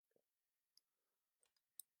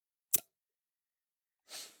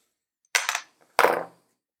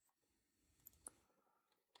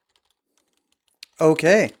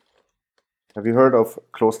Okay. Have you heard of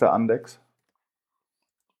Kloster Andex?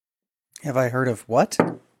 Have I heard of what?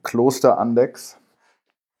 Kloster Andex?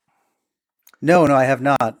 No, I have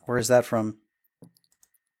not. Where is that from?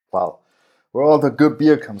 Well, where all the good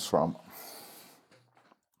beer comes from.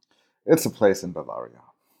 It's a place in Bavaria.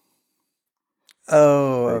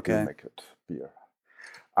 Oh, They do okay. make good beer.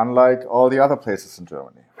 Unlike all the other places in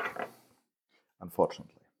Germany,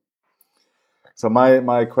 unfortunately. So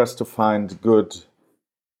my quest to find good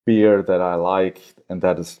beer that I like and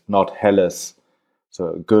that is not Helles,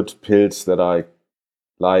 so good pills that I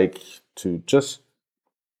like to just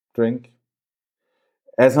drink,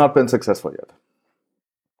 has not been successful yet.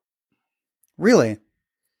 Really?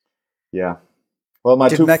 Yeah. Well, my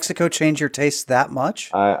Did two. Mexico change your taste that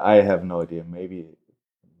much? I have no idea. Maybe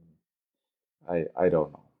I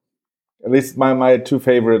don't know. At least my two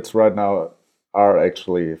favorites right now are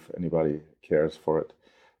actually, if anybody cares for it,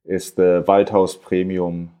 is the Waldhaus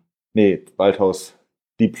Premium, Waldhaus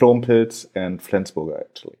Diplompilz and Flensburger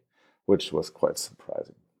actually, which was quite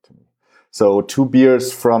surprising to me. So two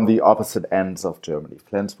beers from the opposite ends of Germany.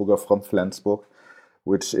 Flensburger from Flensburg,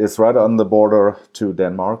 which is right on the border to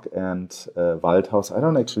Denmark, and Waldhaus. I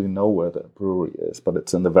don't actually know where the brewery is, but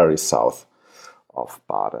it's in the very south of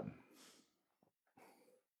Baden.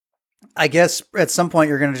 I guess at some point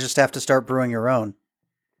you're going to just have to start brewing your own.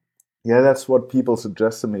 Yeah, that's what people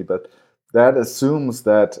suggest to me, but that assumes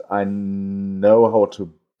that I know how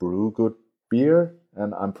to brew good beer,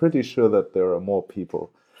 and I'm pretty sure that there are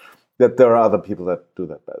other people that do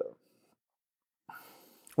that better.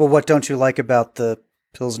 Well, what don't you like about the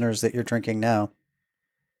pilsners that you're drinking now?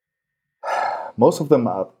 Most of them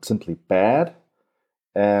are simply bad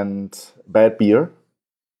and bad beer,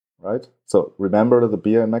 right? So remember the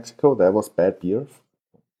beer in Mexico? That was bad beer,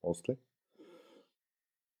 mostly.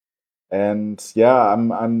 And yeah,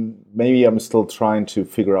 I'm still trying to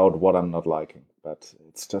figure out what I'm not liking, but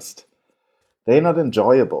it's just they're not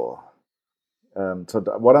enjoyable.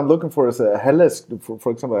 What I'm looking for is a Helles,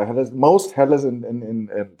 for example, a Helles. Most Helles in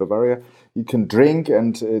Bavaria you can drink,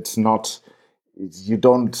 and it's not. You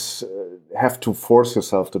don't have to force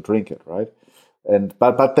yourself to drink it, right? And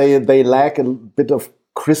but they lack a bit of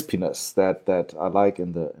crispiness that I like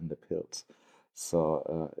in the pills.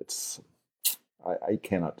 So it's I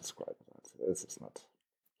cannot describe it. This is not.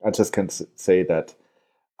 I just can say that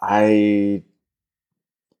I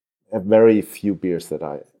have very few beers that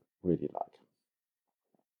I really like.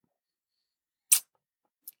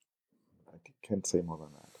 I can't say more than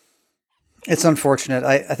that. It's unfortunate.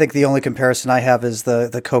 I think the only comparison I have is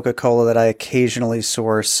the Coca-Cola that I occasionally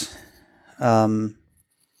source um,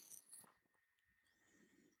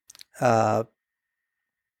 uh,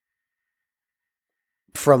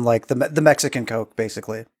 from like the Mexican Coke,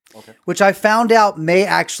 basically, Okay. which I found out may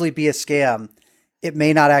actually be a scam. It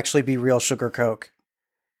may not actually be real sugar Coke.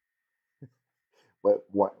 But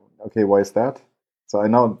what? Okay, why is that? So I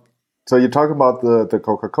know. So you're talking about the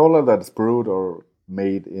Coca-Cola that is brewed or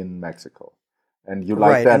made in Mexico, and you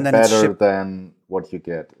like Right, and that then it's better shipped. than what you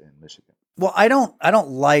get in Michigan. Well, I don't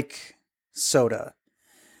like soda.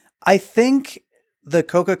 I think the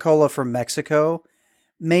Coca-Cola from Mexico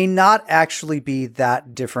may not actually be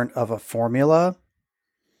that different of a formula.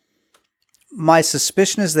 My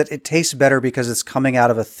suspicion is that it tastes better because it's coming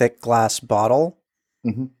out of a thick glass bottle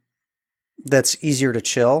Hmm. that's easier to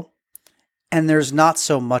chill, and there's not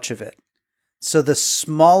so much of it. So the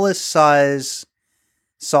smallest size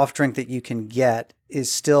soft drink that you can get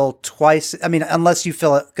is still twice. I mean, unless you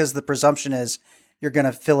fill it, because the presumption is you're going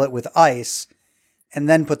to fill it with ice and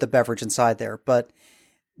then put the beverage inside there. But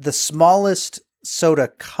the smallest soda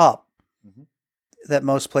cup Hmm. that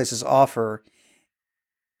most places offer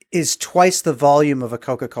is twice the volume of a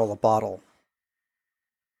Coca-Cola bottle,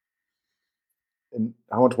 And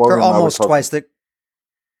how much or volume are we almost talking? twice the.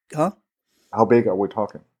 Huh? How big are we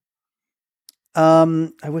talking?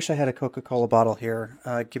 I wish I had a Coca-Cola bottle here.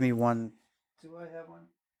 Give me one. Do I have one?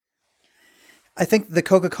 I think the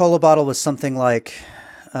Coca-Cola bottle was something like,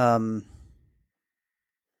 um,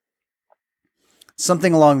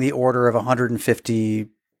 something along the order of 150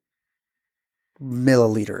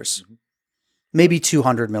 milliliters, Hmm. maybe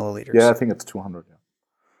 200 Yeah, milliliters. I think it's 200. Yeah,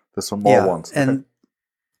 the small Yeah, ones. Okay. and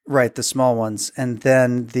right, the small ones, and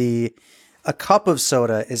then the a cup of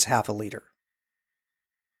soda is half a liter.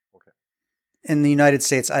 Okay. In the United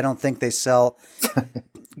States, I don't think they sell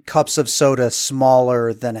cups of soda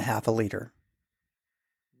smaller than a half a liter.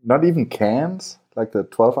 Not even cans, like the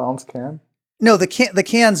 12-ounce can. No, the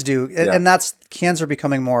cans do, Yeah. and that's cans are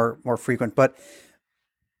becoming more frequent. But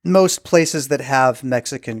most places that have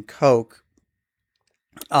Mexican Coke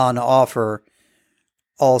on offer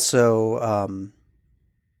also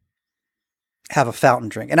have a fountain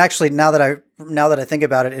drink. And actually, now that I think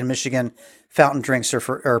about it, in Michigan, fountain drinks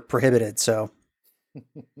are prohibited. So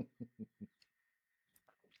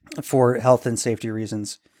for health and safety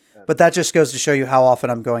reasons. But that just goes to show you how often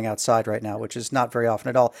I'm going outside right now, which is not very often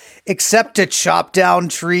at all, except to chop down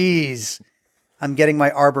trees. I'm getting my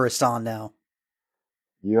arborist on now.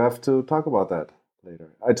 You have to talk about that later.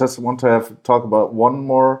 I just want to talk about one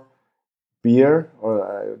more beer,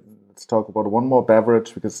 or let's talk about one more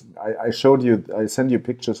beverage, because I sent you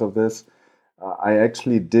pictures of this. I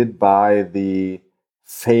actually did buy the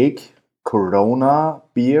fake Corona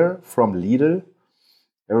beer from Lidl.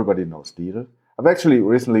 Everybody knows Lidl. I've actually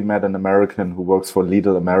recently met an American who works for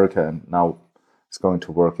Lidl America and now is going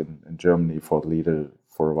to work in Germany for Lidl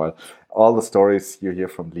for a while. All the stories you hear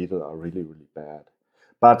from Lidl are really, really bad.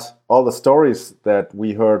 But all the stories that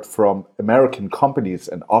we heard from American companies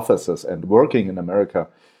and offices and working in America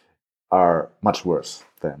are much worse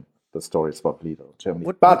than the stories about Lidl Germany.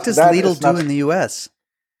 What does Lidl do in the US?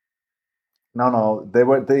 No.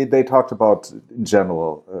 They talked about in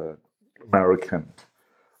general American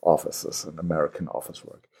offices and American office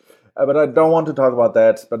work. But I don't want to talk about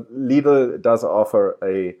that. But Lidl does offer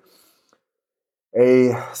a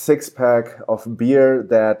 6-pack of beer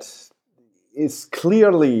that is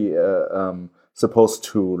clearly supposed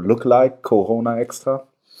to look like Corona Extra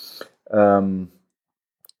on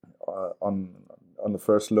the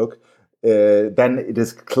first look. Then it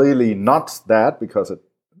is clearly not that, because it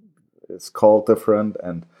is called different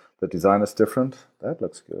and the design is different. That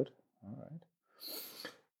looks good. All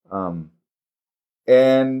right.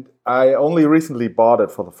 And I only recently bought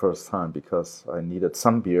it for the first time because I needed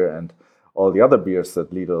some beer, and all the other beers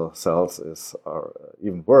that Lidl sells are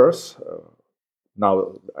even worse.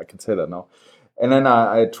 Now I can say that now. And then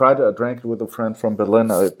I drank it with a friend from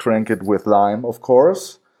Berlin. I drank it with lime, of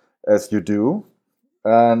course, as you do.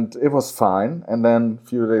 And it was fine. And then a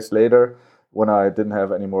few days later, when I didn't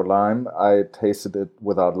have any more lime, I tasted it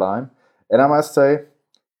without lime. And I must say,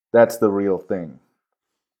 that's the real thing.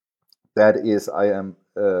 That is, I am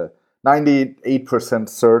 98%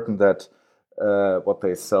 certain that what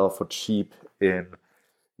they sell for cheap in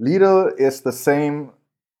Lidl is the same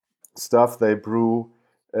stuff they brew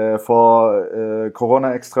for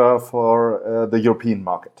Corona Extra for the European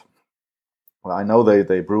market. Well, I know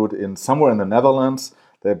they brew it in somewhere in the Netherlands.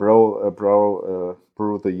 They brew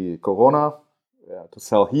the Corona to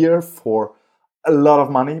sell here for a lot of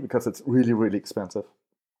money because it's really, really expensive.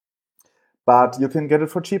 But you can get it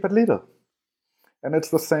for cheap at Lidl. And it's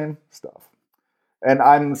the same stuff. And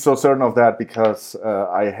I'm so certain of that because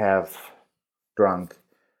I have drunk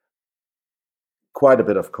quite a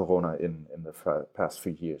bit of Corona in the past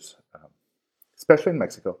few years, especially in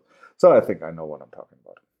Mexico. So I think I know what I'm talking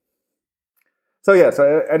about. So yeah,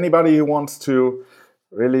 so anybody who wants to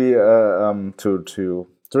really to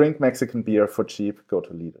drink Mexican beer for cheap, go to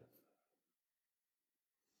Lidl.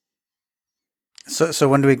 So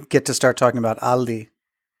when do we get to start talking about Aldi?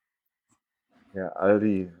 Yeah,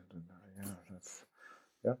 Aldi.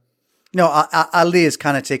 Yeah. No, Aldi is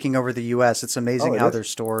kind of taking over the U.S. It's amazing how their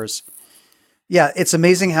stores. Yeah, it's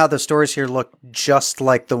amazing how the stores here look just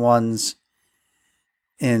like the ones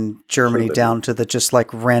in Germany, down to the just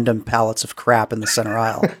like random pallets of crap in the center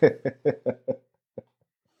aisle.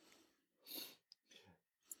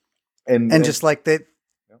 and just like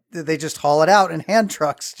they just haul it out in hand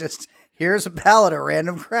trucks. Just here's a pallet of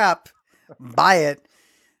random crap. Buy it.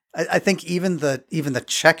 I think even the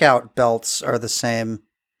checkout belts are the same,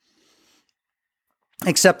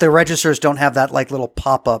 except the registers don't have that like little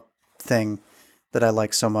pop-up thing that I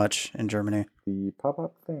like so much in Germany. The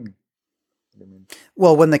pop-up thing.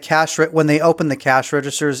 Well, when they open the cash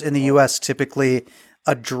registers in the US, typically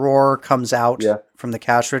a drawer comes out from the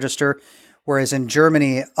cash register, whereas in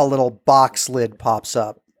Germany, a little box lid pops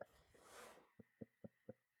up.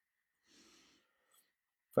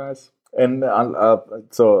 Nice. And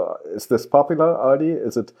so, is this popular, Aldi?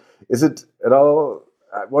 Is it at all?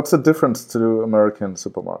 What's the difference to American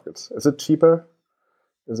supermarkets? Is it cheaper?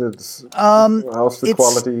 Is it how's the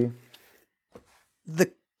quality?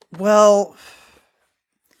 Well,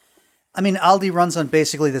 I mean, Aldi runs on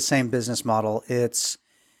basically the same business model. It's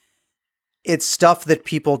stuff that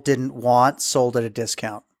people didn't want sold at a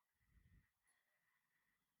discount.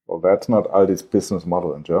 Well, that's not Aldi's business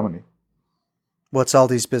model in Germany. What's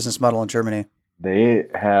Aldi's business model in Germany? They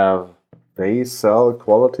sell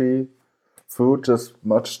quality food just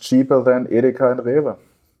much cheaper than Edeka and Rewe.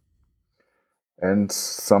 And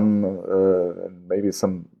some maybe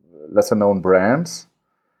some lesser known brands,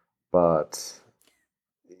 but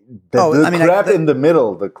the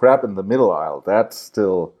crap in the middle aisle, that's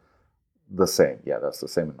still the same. Yeah, that's the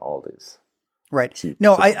same in all these. Right. cheap.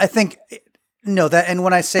 No, I think no that, and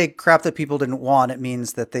when I say crap that people didn't want, it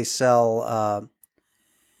means that they sell.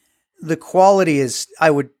 The quality is, I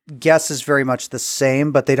would guess, is very much the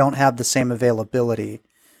same, but they don't have the same availability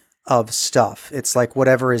of stuff. It's like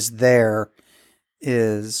whatever is there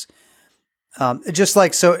is just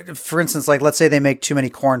like, so for instance, like let's say they make too many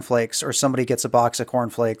cornflakes, or somebody gets a box of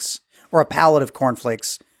cornflakes or a pallet of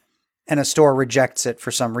cornflakes, and a store rejects it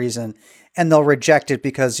for some reason, and they'll reject it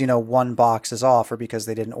because, one box is off or because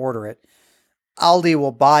they didn't order it. Aldi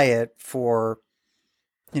will buy it for,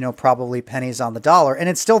 probably pennies on the dollar, and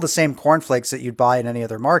it's still the same cornflakes that you'd buy in any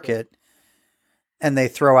other market. And they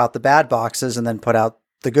throw out the bad boxes and then put out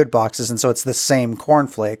the good boxes. And so it's the same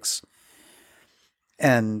cornflakes.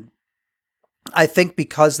 And I think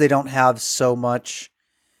because they don't have so much,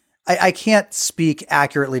 I can't speak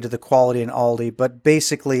accurately to the quality in Aldi, but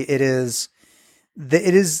basically it is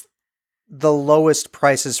the lowest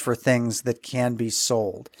prices for things that can be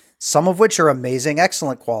sold. Some of which are amazing,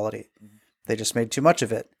 excellent quality. They just made too much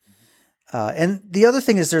of it. And the other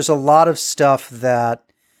thing is there's a lot of stuff that,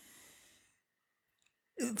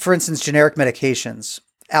 for instance, generic medications,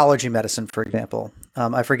 allergy medicine, for example.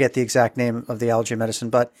 I forget the exact name of the allergy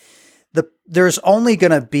medicine, but there's only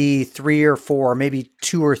going to be 3 or 4, maybe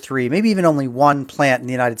 2 or 3, maybe even only one plant in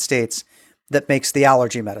the United States that makes the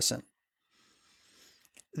allergy medicine.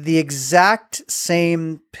 The exact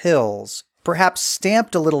same pills, perhaps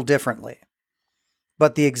stamped a little differently,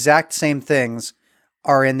 but the exact same things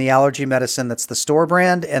are in the allergy medicine that's the store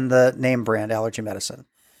brand and the name brand allergy medicine,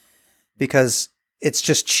 because it's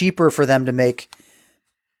just cheaper for them to make,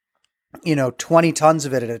 20 tons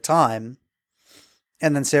of it at a time,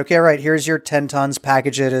 and then say, okay, all right, here's your 10 tons,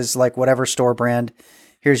 package it as like whatever store brand.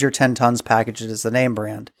 Here's your 10 tons, package it as the name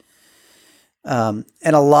brand. And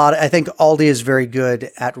I think Aldi is very good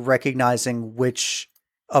at recognizing which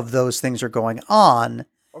of those things are going on.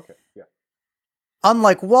 Okay, yeah.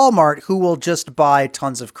 Unlike Walmart, who will just buy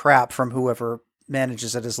tons of crap from whoever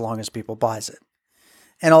manages it as long as people buys it.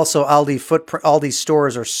 And also Aldi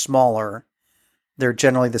stores are smaller. They're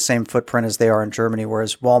generally the same footprint as they are in Germany,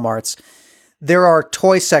 whereas Walmart's, there are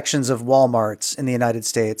toy sections of Walmarts in the United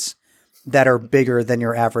States that are bigger than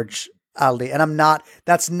your average Aldi. And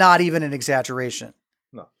that's not even an exaggeration.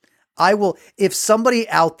 No. I will, if somebody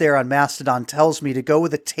out there on Mastodon tells me to go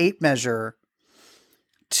with a tape measure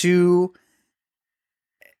to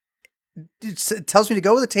a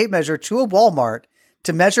Walmart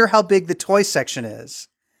to measure how big the toy section is,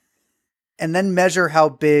 and then measure how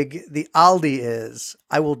big the Aldi is,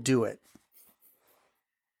 I will do it.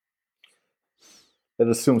 That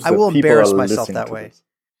assumes I that will people embarrass are myself listening that to way. this.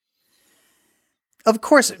 Of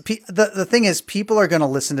course, the thing is, people are going to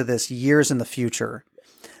listen to this years in the future.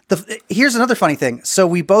 Here's another funny thing. So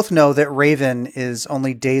we both know that Raven is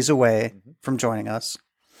only days away from joining us.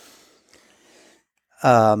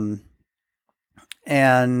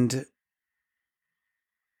 And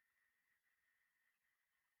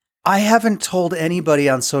I haven't told anybody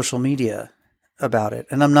on social media about it,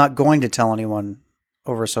 and I'm not going to tell anyone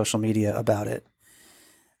over social media about it.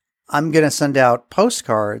 I'm going to send out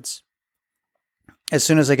postcards as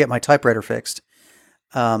soon as I get my typewriter fixed.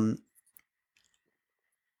 I'm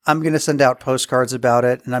going to send out postcards about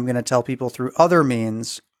it, and I'm going to tell people through other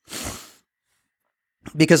means,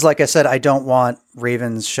 because like I said, I don't want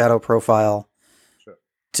Raven's shadow profile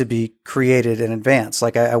to be created in advance.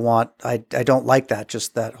 Like I don't like that,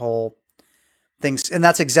 just that whole thing. And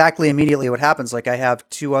that's exactly immediately what happens. Like I have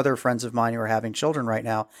 2 other friends of mine who are having children right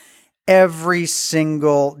now. Every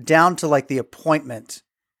single, down to like the appointment,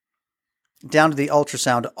 down to the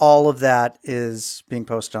ultrasound, all of that is being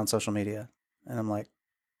posted on social media. And I'm like,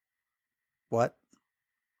 what?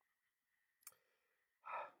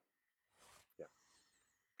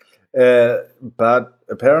 But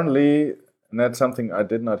apparently, and that's something I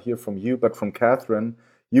did not hear from you, but from Catherine,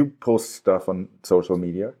 you post stuff on social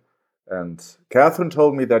media. And Catherine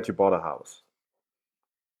told me that you bought a house.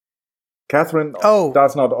 Catherine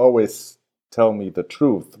does not always tell me the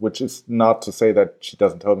truth, which is not to say that she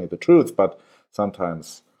doesn't tell me the truth, but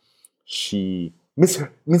sometimes she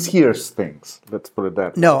mishears things. Let's put it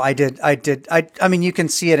that way. No, I did. I mean, you can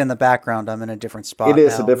see it in the background. I'm in a different spot. It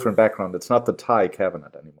is now. a different background. It's not the Thai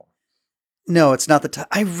cabinet anymore. No, it's not the Thai.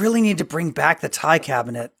 I really need to bring back the Thai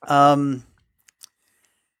cabinet. I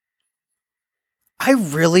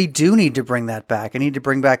really do need to bring that back. I need to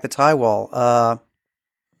bring back the Thai wall.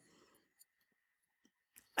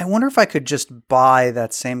 I wonder if I could just buy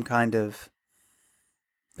that same kind of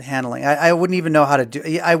handling. I wouldn't even know how to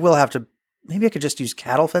do. I will have to. Maybe I could just use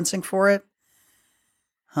cattle fencing for it.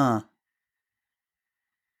 Huh.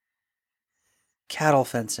 Cattle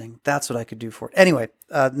fencing. That's what I could do for it. Anyway,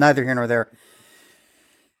 neither here nor there.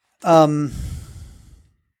 Um,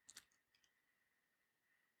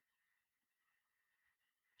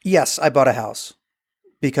 yes, I bought a house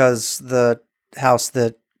because the house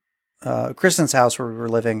that Kristen's house where we were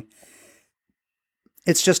living,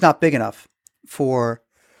 it's just not big enough for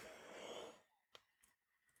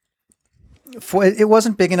it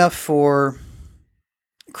wasn't big enough for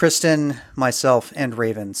Kristen, myself, and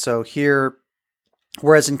Raven. So here,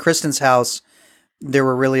 whereas in Kristen's house, there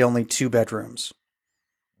were really only 2 bedrooms.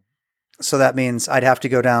 So that means I'd have to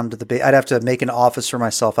go down to I'd have to make an office for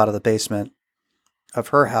myself out of the basement of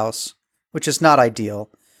her house, which is not ideal.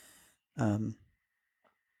 Um,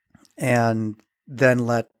 and then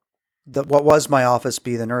let what was my office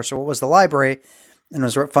be the nursery, what was the library and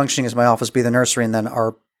was functioning as my office be the nursery, and then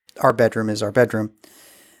our bedroom is our bedroom.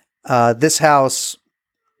 This house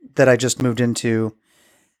that I just moved into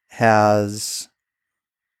has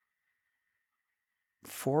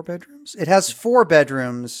 4 bedrooms. It has 4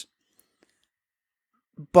 bedrooms,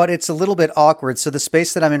 but it's a little bit awkward. So the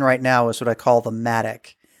space that I'm in right now is what I call the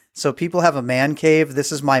mattic. So people have a man cave.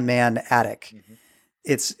 This is my man attic. Mm-hmm.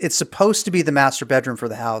 It's supposed to be the master bedroom for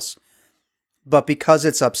the house, but because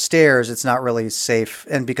it's upstairs, it's not really safe.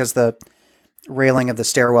 And because the railing of the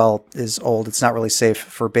stairwell is old, it's not really safe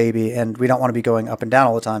for baby, and we don't want to be going up and down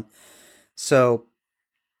all the time. So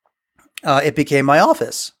it became my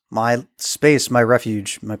office, my space, my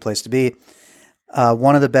refuge, my place to be.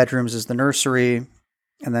 One of the bedrooms is the nursery,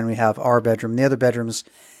 and then we have our bedroom. The other bedroom's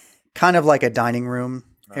kind of like a dining room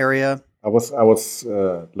area. I was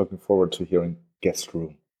looking forward to hearing guest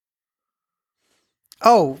room.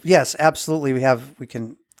 Oh yes, absolutely. We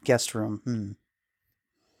can guest room.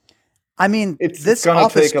 I mean, it's gonna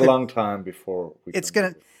take a long time before it's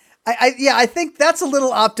gonna. I think that's a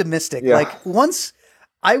little optimistic. Yeah. Like once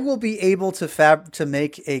I will be able to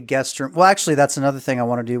make a guest room. Well, actually, that's another thing I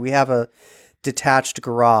want to do. We have a detached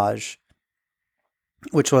garage,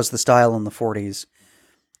 which was the style in the 40s,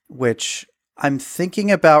 which I'm thinking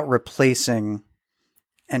about replacing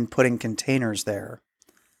and putting containers there.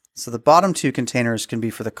 So the bottom 2 containers can be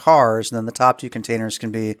for the cars, and then the top 2 containers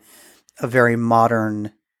can be a very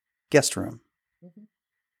modern guest room. Mm-hmm.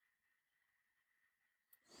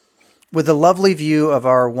 With a lovely view of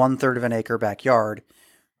our 1/3 of an acre backyard,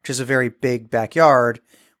 which is a very big backyard,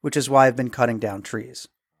 which is why I've been cutting down trees.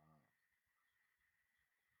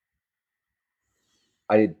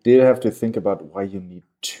 I did have to think about why you need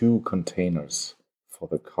 2 containers for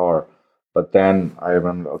the car. But then I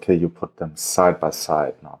remember, okay, you put them side by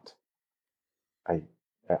side, not. Okay.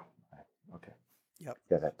 Yep.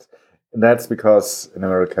 Yeah, that's because in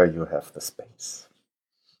America you have the space.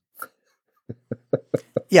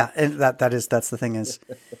 Yeah, and that's the thing is,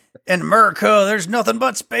 in America there's nothing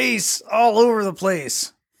but space all over the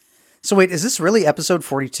place. So wait, is this really episode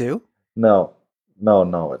 42? No,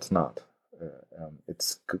 it's not.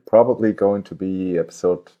 It's probably going to be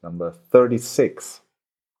episode number 36.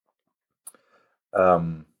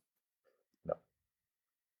 No.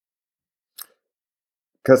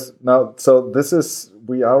 Because now, so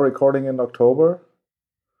we are recording in October,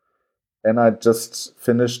 and I just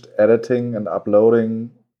finished editing and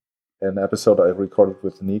uploading an episode I recorded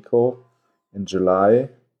with Nico in July,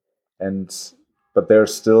 but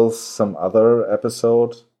there's still some other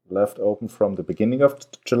episode left open from the beginning of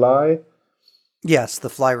July. Yes, the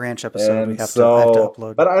Fly Ranch episode and I have to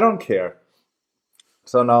upload. But I don't care.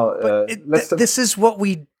 So now, this is what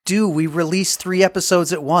we do. We release 3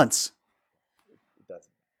 episodes at once.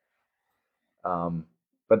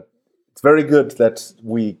 But it's very good that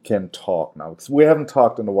we can talk now. We haven't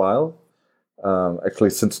talked in a while, actually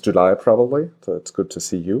since July probably. So it's good to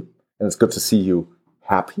see you, and it's good to see you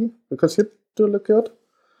happy because you do look good.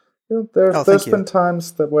 There's been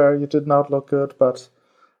times where you did not look good, but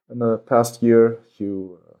in the past year,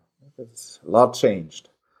 there's a lot changed.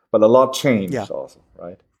 But a lot changed also,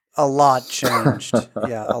 right? A lot changed.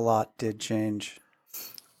 Yeah, a lot did change.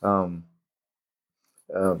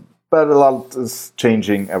 But a lot is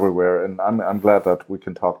changing everywhere, and I'm glad that we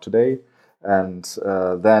can talk today. And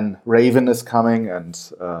then Raven is coming, and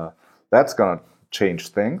that's gonna change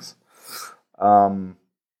things. And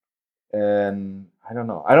I don't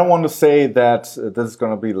know. I don't want to say that this is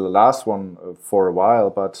gonna be the last one for a while,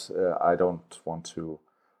 but I don't want to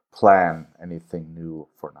plan anything new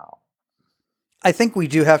for now. I think we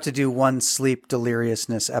do have to do one sleep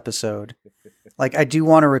deliriousness episode. Like I do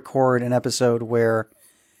want to record an episode where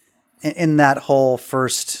in that whole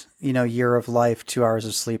first, year of life, 2 hours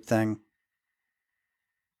of sleep thing.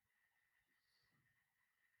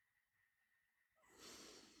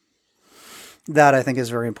 That I think is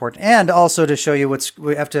very important. And also to show you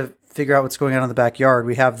we have to figure out what's going on in the backyard.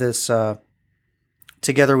 We have this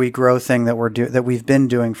Together We Grow thing that we've been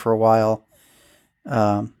doing for a while,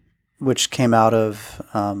 which came out of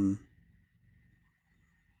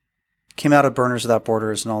Burners Without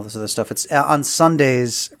Borders and all this other stuff. It's on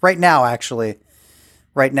Sundays right now. Actually,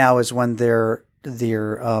 right now is when they're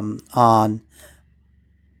on,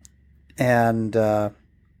 and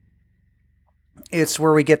it's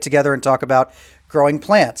where we get together and talk about growing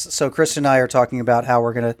plants. So Chris and I are talking about how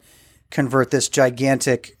we're going to convert this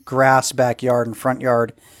gigantic grass backyard and front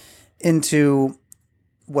yard into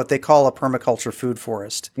what they call a permaculture food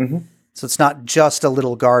forest. Mm-hmm. So it's not just a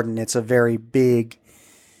little garden. It's a very big,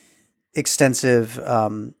 extensive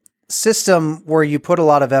system where you put a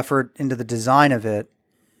lot of effort into the design of it,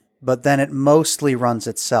 but then it mostly runs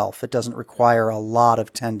itself. It doesn't require a lot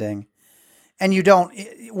of tending. And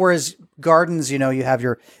whereas gardens, you have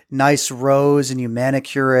your nice rows and you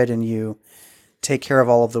manicure it and you take care of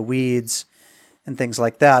all of the weeds and things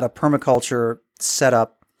like that. A permaculture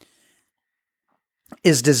setup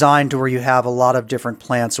is designed to where you have a lot of different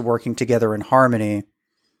plants working together in harmony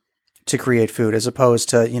to create food, as opposed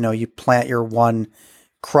to, you plant your one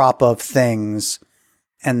crop of things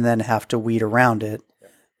and then have to weed around it.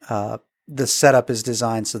 The setup is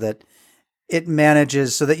designed so that it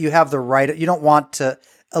manages, so that you have the right, you don't want to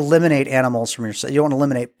eliminate animals from your, you don't want to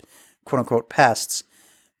eliminate quote unquote pests,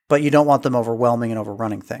 but you don't want them overwhelming and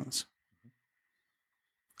overrunning things.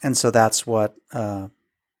 And so that's what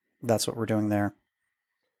we're doing there.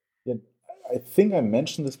 Yeah, I think I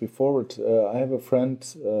mentioned this before, but I have a friend,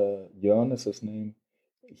 Jörn is his name.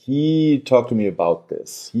 He talked to me about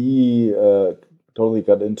this. He totally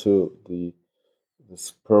got into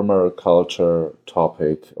this permaculture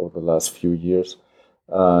topic over the last few years,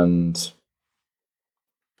 and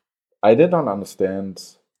I did not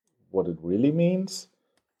understand what it really means.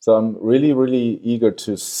 So I'm really, really eager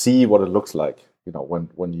to see what it looks like,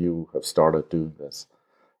 when you have started doing this,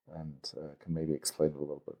 and can maybe explain a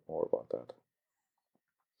little bit more about that.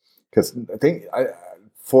 Because I think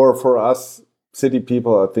for us city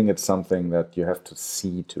people, I think it's something that you have to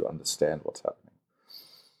see to understand what's happening,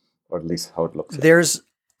 or at least how it looks. There's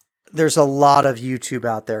a lot of YouTube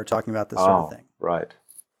out there talking about this sort of thing. Right.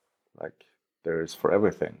 Like there is for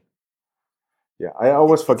everything. Yeah, I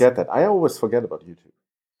always forget that. I always forget about YouTube.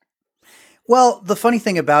 Well, the funny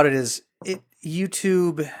thing about it is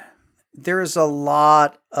YouTube, there's a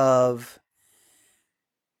lot of,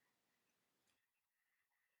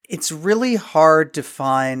 it's really hard to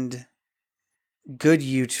find good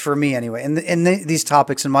YouTube, for me anyway. And these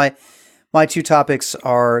topics, and my two topics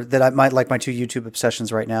are, that I might like, my two YouTube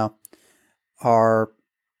obsessions right now are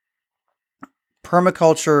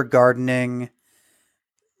permaculture, gardening,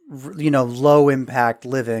 low impact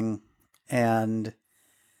living, and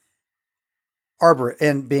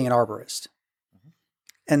being an arborist. Mm-hmm.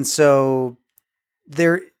 And so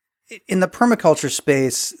there, in the permaculture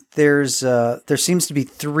space, there seems to be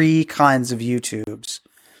three kinds of YouTubes.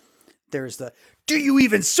 There's the, do you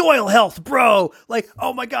even soil health, bro? Like,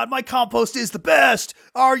 oh my God, my compost is the best.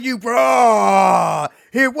 Are you, bro?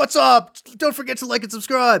 Here, what's up? Don't forget to like and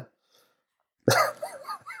subscribe.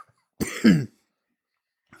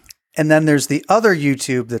 And then there's the other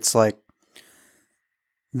YouTube that's like,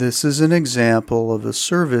 this is an example of a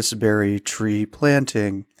serviceberry tree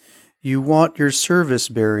planting. You want your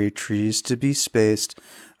serviceberry trees to be spaced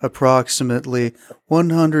approximately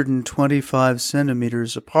 125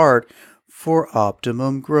 centimeters apart for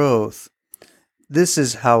optimum growth. This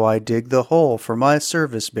is how I dig the hole for my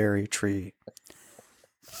serviceberry tree.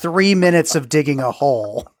 3 minutes of digging a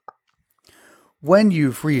hole. When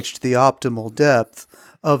you've reached the optimal depth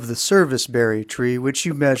of the serviceberry tree, which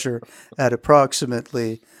you measure at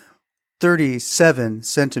approximately 37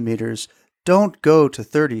 centimeters, don't go to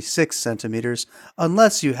 36 centimeters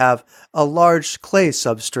unless you have a large clay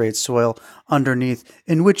substrate soil underneath,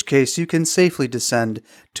 in which case you can safely descend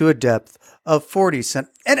to a depth of 40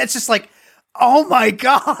 centimeters. And it's just like, oh my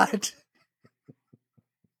God.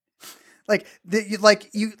 It's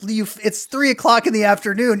 3:00 in the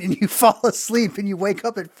afternoon and you fall asleep and you wake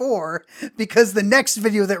up at 4 because the next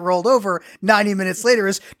video that rolled over 90 minutes later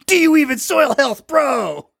is, do you even soil health,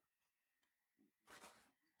 bro?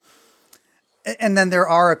 And then there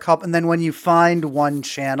are a couple, and then when you find one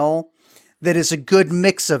channel that is a good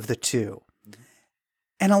mix of the two,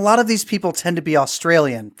 and a lot of these people tend to be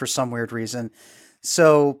Australian for some weird reason.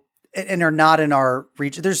 So, and are not in our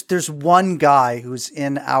region. There's one guy who's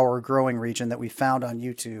in our growing region that we found on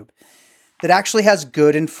YouTube that actually has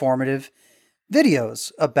good, informative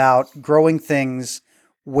videos about growing things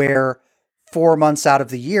where 4 months out of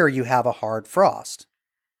the year, you have a hard frost.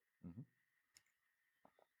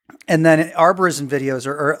 And then arborism videos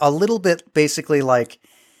are a little bit basically like,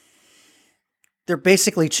 they're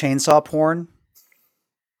basically chainsaw porn.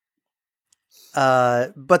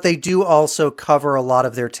 But they do also cover a lot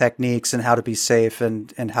of their techniques and how to be safe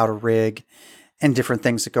and how to rig and different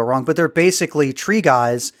things that go wrong. But they're basically tree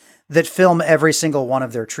guys that film every single one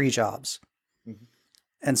of their tree jobs. Mm-hmm.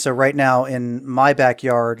 And so right now in my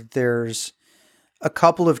backyard, there's a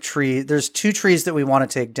couple of trees. There's 2 trees that we want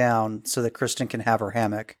to take down so that Kristen can have her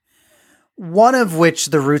hammock. One of which,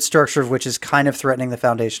 the root structure of which is kind of threatening the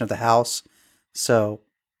foundation of the house. So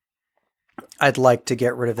I'd like to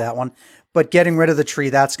get rid of that one. But getting rid of the tree,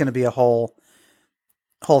 that's going to be a whole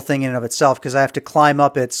thing in and of itself, because I have to climb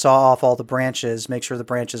up it, saw off all the branches, make sure the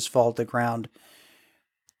branches fall to the ground.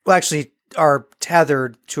 Well, actually, are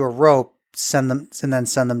tethered to a rope, send them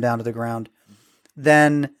down to the ground.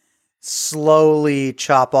 Then slowly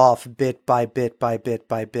chop off bit by bit by bit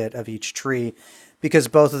by bit of each tree, because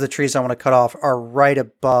both of the trees I want to cut off are right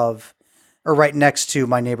above or right next to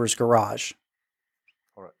my neighbor's garage.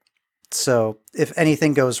 All right. So if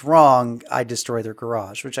anything goes wrong, I destroy their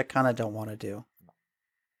garage, which I kind of don't want to do.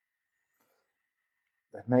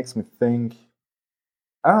 That makes me think,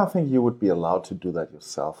 I don't think you would be allowed to do that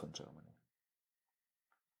yourself in Germany.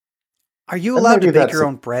 Are you allowed to bake your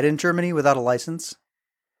own bread in Germany without a license?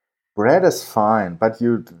 Bread is fine, but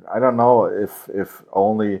I don't know if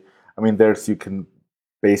only, I mean, you can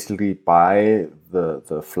basically buy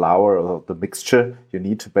the flour or the mixture you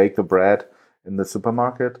need to bake the bread in the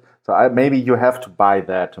supermarket. So maybe you have to buy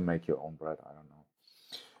that to make your own bread. I don't know.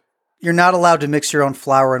 You're not allowed to mix your own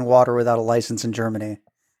flour and water without a license in Germany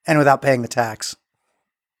and without paying the tax.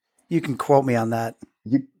 You can quote me on that.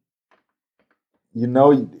 You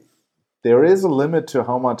know, there is a limit to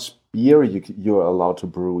how much beer you're allowed to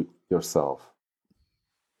brew yourself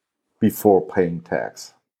before paying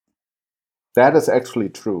tax. That is actually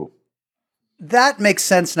true. That makes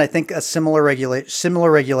sense, and I think similar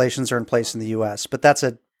regulations are in place in the U.S., but that's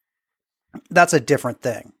a different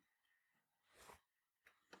thing.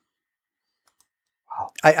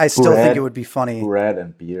 Wow. I still think it would be funny. Bread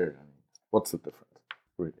and beer. I mean, what's the difference,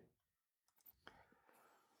 really?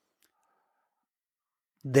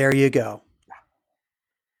 There you go.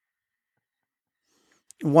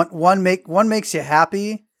 One makes you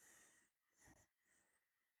happy,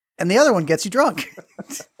 and the other one gets you drunk.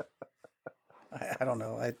 I don't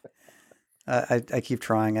know. I keep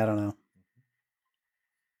trying. I don't know.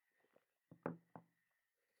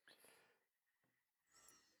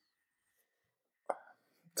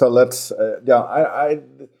 So let's.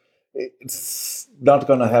 It's not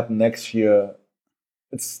gonna happen next year.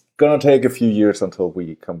 It's gonna take a few years until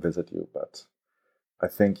we come visit you, but I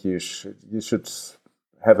think you should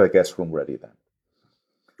have a guest room ready then.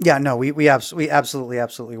 Yeah, no, we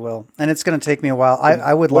absolutely will, and it's going to take me a while.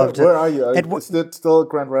 I would love to. Where are you? Is it still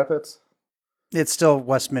Grand Rapids? It's still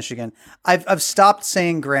West Michigan. I've stopped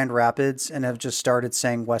saying Grand Rapids and have just started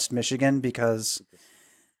saying West Michigan because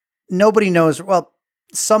nobody knows. Well,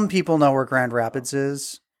 some people know where Grand Rapids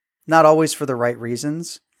is, not always for the right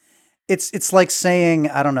reasons. It's like saying,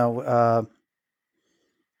 I don't know,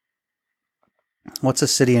 what's a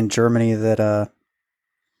city in Germany that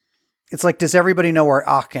it's like, does everybody know where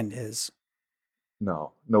Aachen is?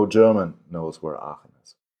 No German knows where Aachen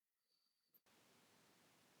is.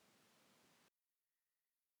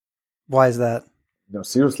 Why is that? No,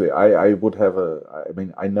 seriously, I would have I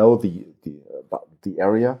mean, I know the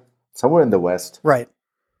area somewhere in the west. Right.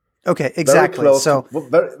 Okay, exactly.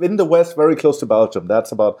 In the west, very close to Belgium.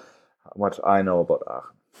 That's about how much I know about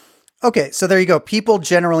Aachen. Okay, so there you go. People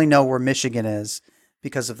generally know where Michigan is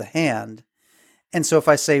because of the hand. And so if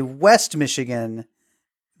I say West Michigan,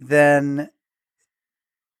 then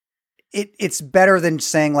it's better than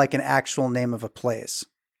saying like an actual name of a place.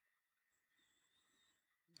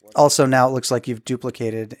 Also, now it looks like you've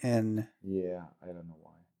duplicated in... Yeah, I don't know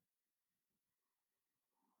why.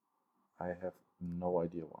 I have no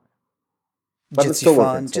idea why. But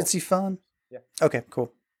Jitsi fun? Yeah. Okay,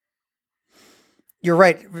 cool. You're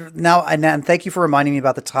right. Now, and thank you for reminding me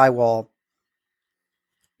about the tie wall,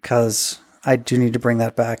 because I do need to bring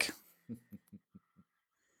that back.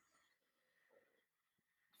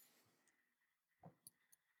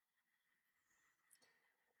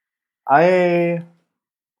 I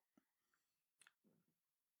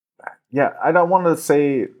don't want to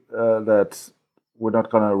say that we're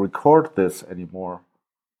not going to record this anymore,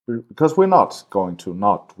 because we're not going to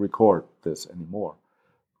not record this anymore.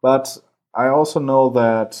 But I also know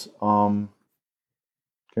that... can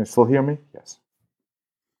you still hear me? Yes.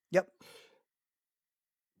 Yep.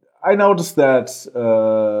 I noticed that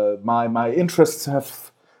my interests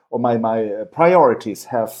have, or my priorities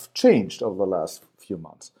have changed over the last few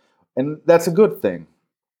months, and that's a good thing.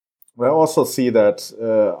 I also see that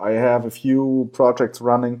I have a few projects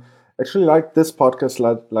running, actually like this podcast,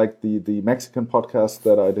 like the Mexican podcast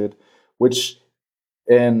that I did, which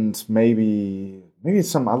and maybe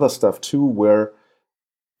some other stuff too, where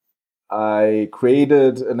I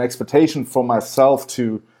created an expectation for myself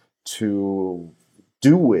to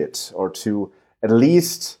do it, or to at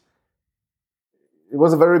least. It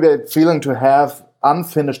was a very bad feeling to have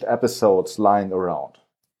unfinished episodes lying around.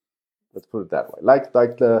 Let's put it that way. Like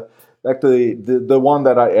the one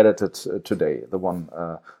that I edited today, the one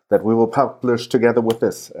that we will publish together with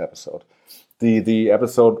this episode, the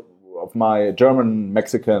episode of my German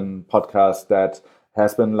Mexican podcast that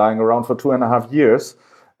has been lying around for 2.5 years,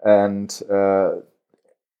 and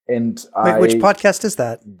Wait, which podcast is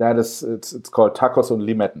that? That is, it's called Tacos und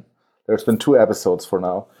Limetten. There's been 2 episodes for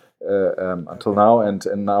now, until now, and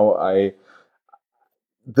now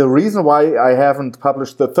the reason why I haven't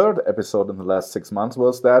published the 3rd episode in the last 6 months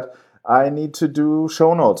was that I need to do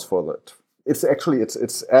show notes for it. It's actually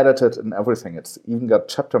it's edited and everything. It's even got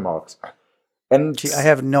chapter marks. And Gee, I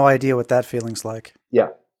have no idea what that feeling's like. Yeah.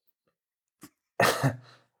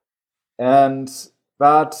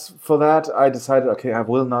 But for that, I decided, okay, I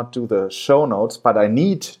will not do the show notes, but I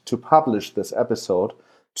need to publish this episode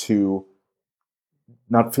to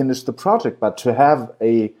not finish the project, but to have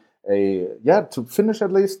to finish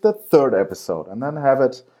at least the 3rd episode, and then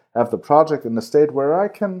have the project in a state where I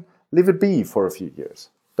can leave it be for a few years.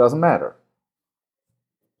 Doesn't matter.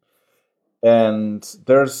 And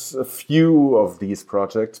there's a few of these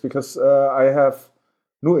projects because I have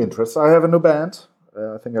new interests. I have a new band.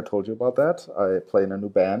 I think I told you about that. I play in a new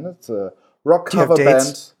band. It's a rock cover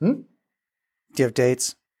band. Do you have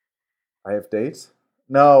dates? I have dates.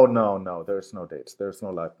 No. There's no dates. There's no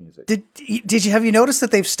live music. Have you noticed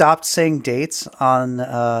that they've stopped saying dates on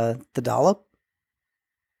the Dollop?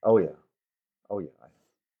 Oh yeah.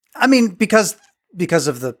 I mean, because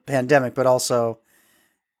of the pandemic, but also,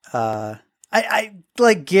 I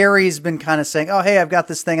like Gary's been kind of saying, "Oh, hey, I've got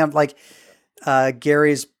this thing." I'm like,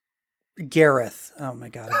 Gareth. Oh my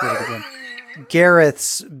god, I did it again.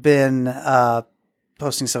 Gareth's been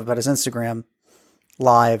posting stuff about his Instagram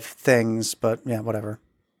live things, but yeah, whatever.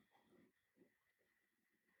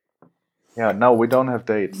 Yeah, no, we don't have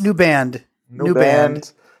dates. New band.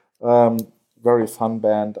 Very fun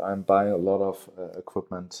band. I'm buying a lot of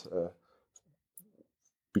equipment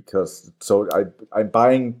I'm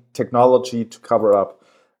buying technology to cover up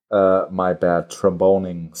my bad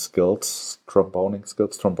trombone skills.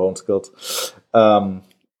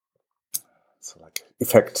 So like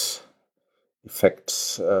effects,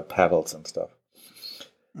 pedals and stuff.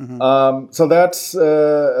 Mm-hmm. So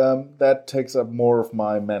that takes up more of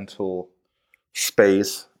my mental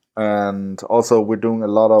space, and also we're doing a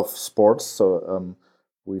lot of sports. So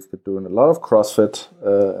we've been doing a lot of CrossFit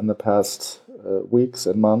in the past weeks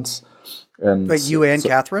and months. And but you and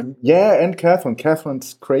Catherine? Yeah, and Catherine.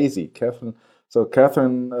 Catherine's crazy. Catherine,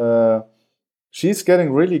 she's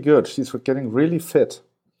getting really good. She's getting really fit.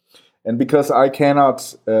 And because I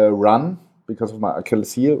cannot run because of my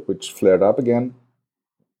Achilles heel, which flared up again,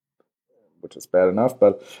 which is bad enough.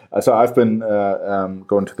 But so I've been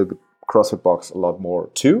going to the CrossFit box a lot more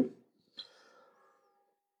too.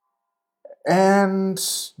 And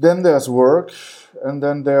then there's work, and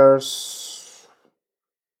then there's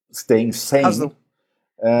staying sane. How's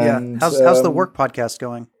the work podcast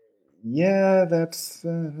going? Yeah, that's we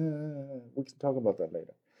can talk about that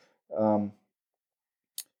later.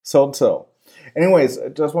 So. Anyways, I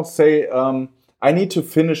just want to say I need to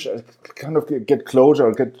finish, kind of get closure,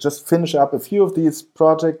 or just finish up a few of these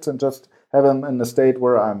projects and just have them in a state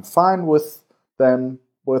where I'm fine with them,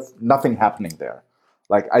 with nothing happening there.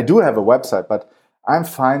 Like, I do have a website, but I'm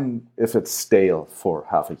fine if it's stale for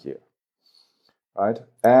half a year, right?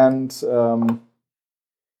 And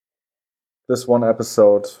this one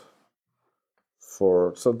episode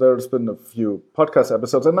so there's been a few podcast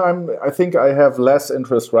episodes, and I think I have less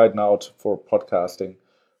interest right now for podcasting,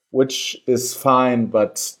 which is fine,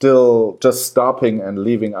 but still just stopping and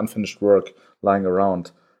leaving unfinished work lying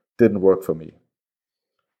around didn't work for me.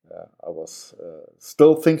 I was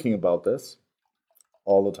still thinking about this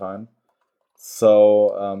all the time.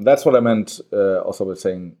 So that's what I meant also with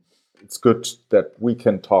saying it's good that we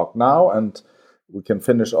can talk now and we can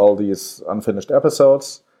finish all these unfinished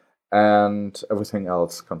episodes, and everything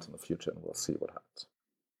else comes in the future, and we'll see what happens.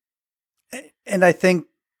 And I think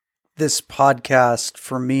this podcast,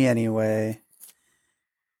 for me anyway,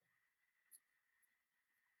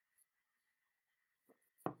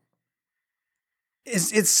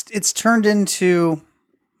 it's turned into,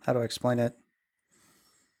 how do I explain it?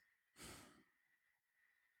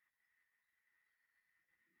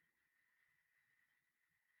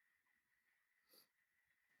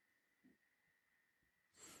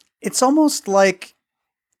 It's almost like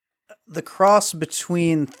the cross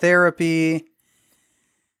between therapy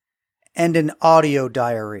and an audio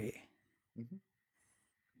diary, Mhm.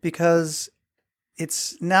 because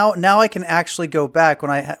it's now I can actually go back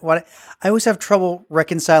when I always have trouble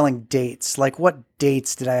reconciling dates. Like, what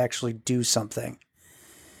dates did I actually do something?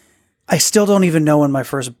 I still don't even know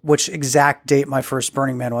which exact date my first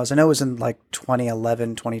Burning Man was. I know it was in like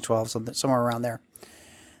 2011, 2012, something somewhere around there.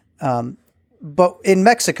 But in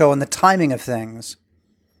Mexico and the timing of things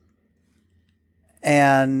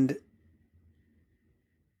and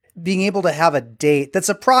being able to have a date that's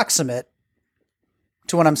approximate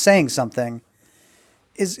to when I'm saying something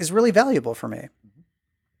is really valuable for me.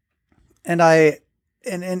 And and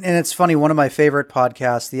it's funny, one of my favorite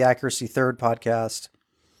podcasts, the Accuracy Third podcast,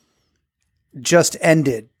 just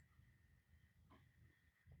ended.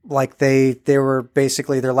 Like they were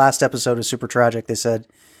basically, their last episode was super tragic. They said,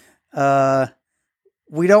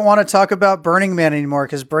 we don't want to talk about Burning Man anymore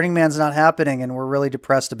because Burning Man's not happening and we're really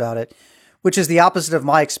depressed about it, which is the opposite of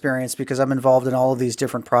my experience because I'm involved in all of these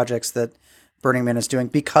different projects that Burning Man is doing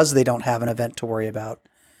because they don't have an event to worry about.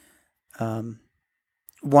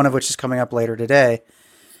 One of which is coming up later today.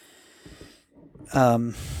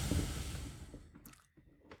 And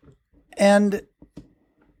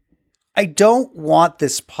I don't want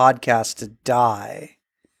this podcast to die,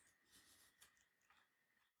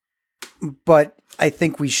 but I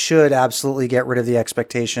think we should absolutely get rid of the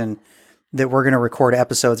expectation that we're going to record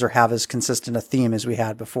episodes or have as consistent a theme as we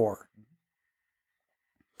had before.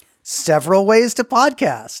 Several ways to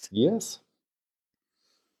podcast. Yes.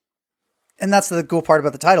 And that's the cool part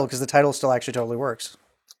about the title, because the title still actually totally works.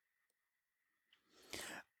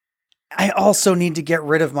 I also need to get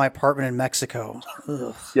rid of my apartment in Mexico.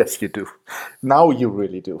 Ugh. Yes, you do. Now you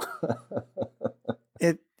really do.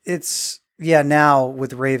 It's now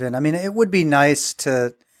with Raven. I mean, it would be nice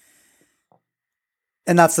to,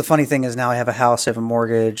 and that's the funny thing is now I have a house, I have a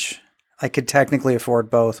mortgage. I could technically afford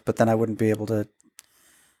both, but then I wouldn't be able to.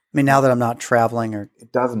 I mean, now that I'm not traveling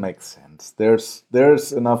it doesn't make sense. There's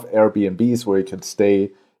enough Airbnbs where you can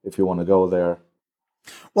stay if you want to go there.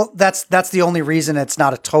 Well, that's the only reason it's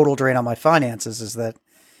not a total drain on my finances is that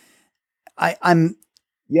I'm.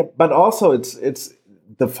 Yeah, but also it's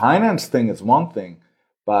the finance thing is one thing,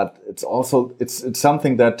 but it's also it's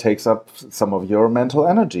something that takes up some of your mental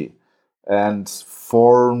energy, and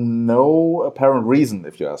for no apparent reason,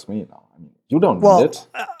 if you ask me. Now, I mean, you don't need it.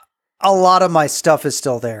 A lot of my stuff is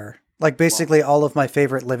still there. Like basically all of my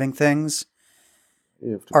favorite living things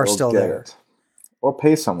are still there. Or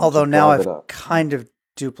pay someone. Although now I've kind of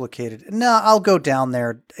duplicated. No, I'll go down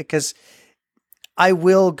there because I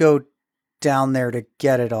will go down there to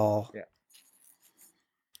get it all. Yeah.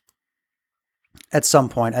 At some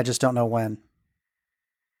point. I just don't know when.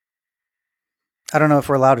 I don't know if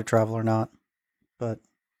we're allowed to travel or not. But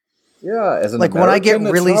yeah, as an like American, when I get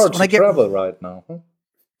really it's hard to travel right now. Huh?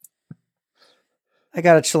 I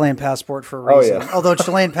got a Chilean passport for a reason. Oh, yeah. Although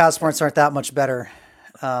Chilean passports aren't that much better.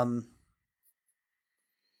 That's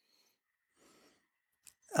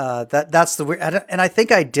the weird. And I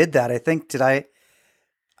think I did that. I think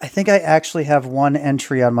I actually have one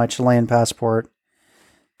entry on my Chilean passport.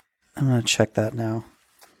 I'm gonna check that now.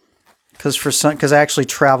 Because I actually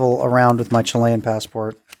travel around with my Chilean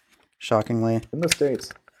passport. Shockingly, in the States.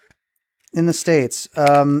 In the States,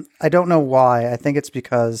 I don't know why. I think it's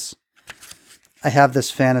because I have this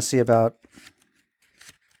fantasy about.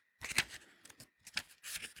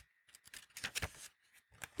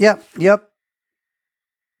 Yep.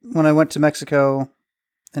 When I went to Mexico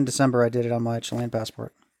in December, I did it on my Chilean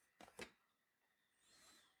passport.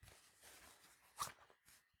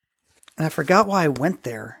 And I forgot why I went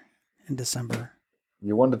there in December.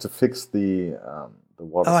 You wanted to fix the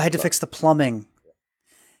water. Oh, I had to fix the plumbing.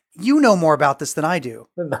 You know more about this than I do.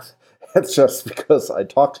 That's just because I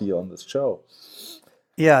talked to you on this show.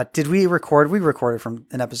 Yeah. Did we record? We recorded from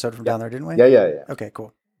an episode from down there, didn't we? Yeah. Okay,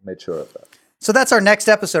 cool. Made sure of that. So that's our next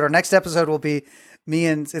episode. Our next episode will be me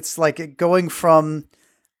and it's like going from,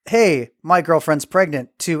 hey, my girlfriend's pregnant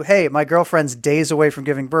to, hey, my girlfriend's days away from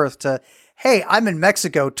giving birth to, hey, I'm in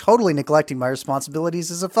Mexico totally neglecting my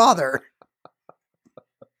responsibilities as a father.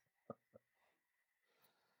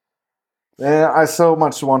 Yeah, I so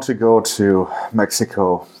much want to go to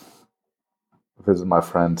Mexico, visit my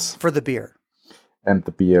friends. For the beer. And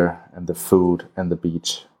the beer, and the food, and the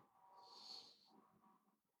beach.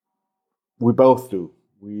 We both do.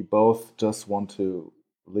 we both just want to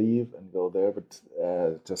leave and go there, but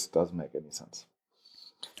it just doesn't make any sense.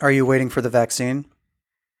 Are you waiting for the vaccine?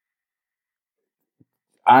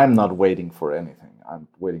 I'm not waiting for anything. I'm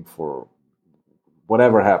waiting for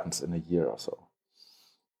whatever happens in a year or so.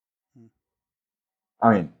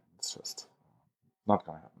 I mean, it's just not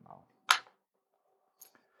going to happen now.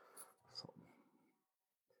 So,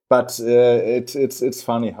 but it's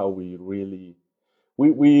funny how we really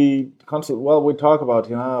we constantly, well, we talk about,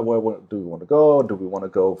 where do we want to go? Do we want to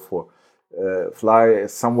go for fly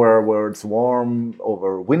somewhere where it's warm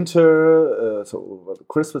over winter, so over the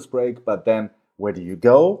Christmas break? But then where do you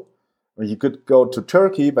go? I mean, you could go to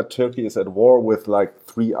Turkey, but Turkey is at war with like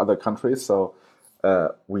 3 other countries, so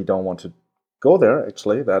we don't want to go there.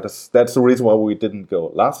 Actually, that's the reason why we didn't go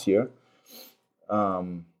last year.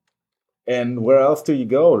 And where else do you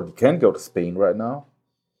go? You can't go to Spain right now.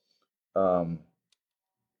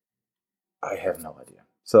 I have no idea.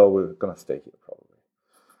 So we're gonna stay here probably,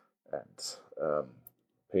 and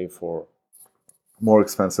pay for more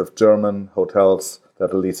expensive German hotels that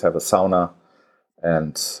at least have a sauna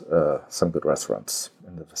and some good restaurants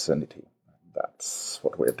in the vicinity. That's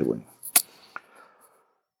what we're doing.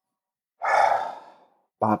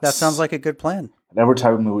 But That sounds like a good plan. every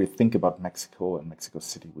time we think about Mexico and Mexico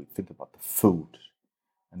City, we think about the food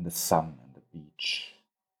and the sun and the beach.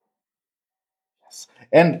 Yes.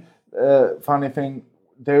 And funny thing,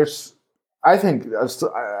 I think,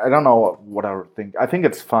 I don't know what I think. I think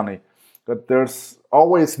it's funny that there's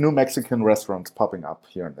always new Mexican restaurants popping up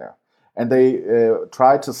here and there. And they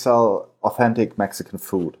try to sell authentic Mexican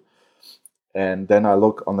food. And then I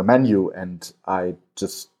look on the menu and I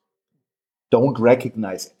just don't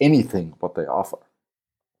recognize anything what they offer.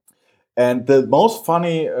 And the most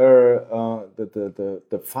funny,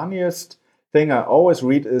 the funniest thing I always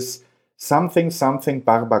read is something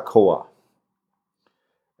barbacoa.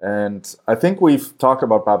 And I think we've talked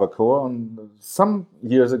about barbacoa some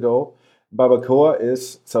years ago. Barbacoa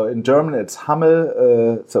is, so in German it's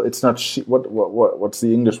Hammel. So it's not what's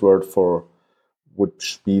the English word for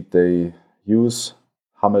which meat they use?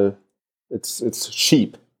 Hammel. It's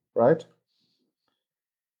sheep, right?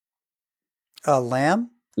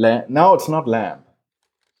 Lamb? No, it's not lamb.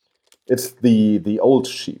 It's the old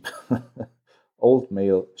sheep, old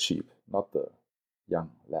male sheep, not the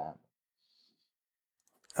young lamb.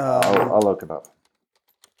 I'll look it up.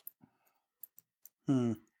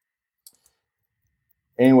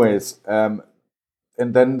 Anyways, and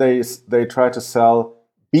then they try to sell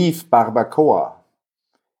beef barbacoa,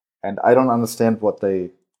 and I don't understand what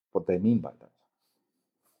they mean by that.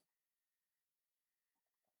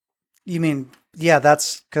 You mean, yeah,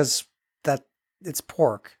 that's because it's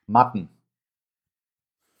pork. Mutton.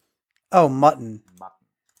 Oh, mutton.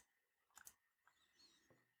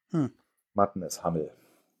 Mutton is Hammel.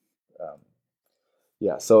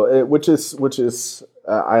 Yeah, so which is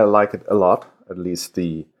I like it a lot. At least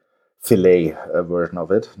the fillet version of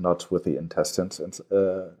it, not with the intestines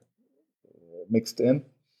mixed in.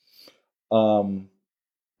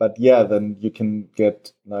 But yeah, then you can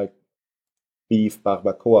get like beef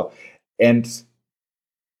barbacoa, and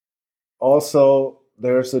also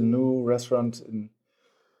there's a new restaurant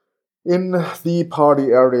in the party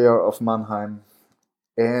area of Mannheim,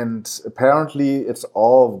 and apparently it's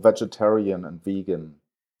all vegetarian and vegan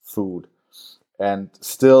food. And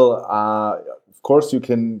still, of course, you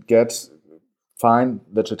can find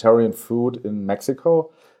vegetarian food in Mexico,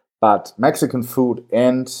 but Mexican food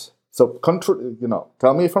and so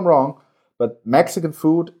tell me if I'm wrong, but Mexican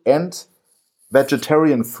food and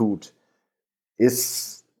vegetarian food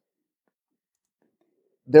is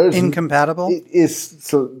incompatible. It is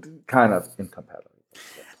so kind of incompatible.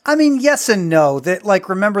 I mean, yes and no. That, like,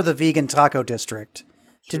 remember the vegan taco district?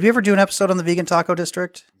 Did we ever do an episode on the vegan taco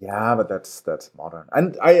district? Yeah, but that's modern.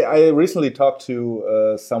 And I recently talked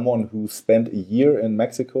to someone who spent a year in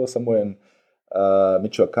Mexico, somewhere in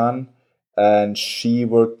Michoacan, and she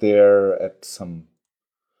worked there at some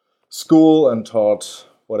school and taught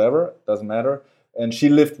whatever, doesn't matter. And she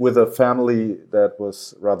lived with a family that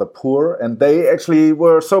was rather poor, and they actually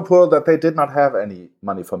were so poor that they did not have any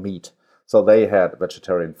money for meat. So they had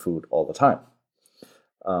vegetarian food all the time.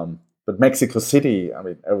 But Mexico City, I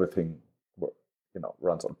mean, everything,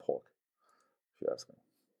 runs on pork, if you ask me.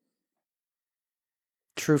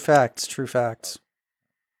 True facts, true facts.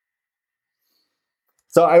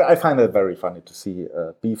 So I find it very funny to see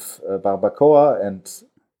beef barbacoa and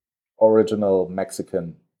original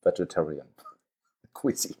Mexican vegetarian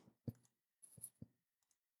cuisine.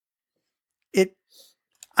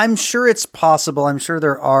 I'm sure it's possible. I'm sure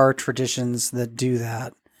there are traditions that do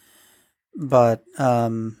that. But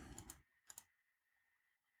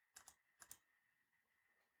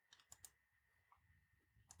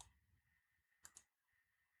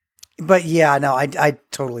But yeah, no, I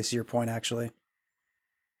totally see your point, actually.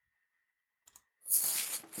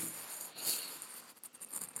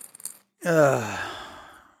 Uh,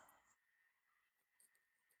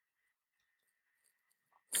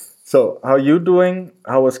 So, how you doing?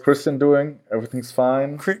 How is Christian doing? Everything's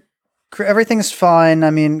fine? everything's fine.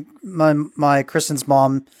 I mean, my Kristen's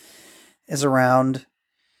mom is around,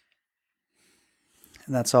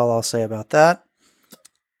 and that's all I'll say about that.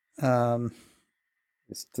 Um,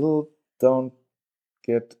 You still don't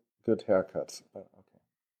get good haircuts. Okay.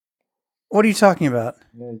 what are you talking about?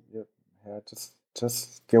 Yeah, your hair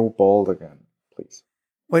just go bald again, please.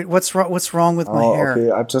 Wait, what's wrong? What's wrong with my Oh, hair? okay.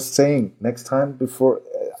 I'm just saying, next time before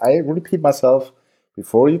I repeat myself,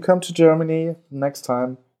 before you come to Germany next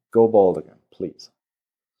time, go bald again, please.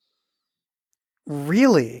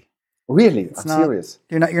 Really? Really, It's I'm not. serious.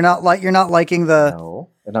 You're not liking the. No,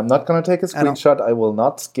 and I'm not gonna take a I don't. screenshot. I will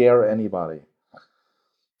not scare anybody.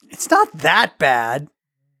 It's not that bad.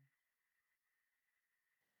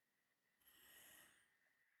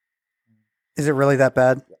 Is it really that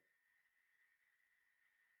bad?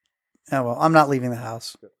 Oh well, I'm not leaving the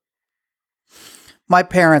house. Good. My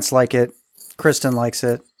parents like it. Kristen likes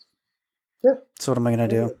it. Yeah. So what am I gonna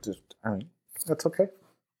do? I mean, that's okay.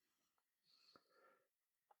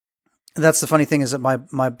 That's the funny thing is that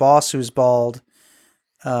my boss, who's bald,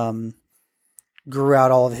 um, grew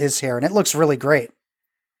out all of his hair, and it looks really great.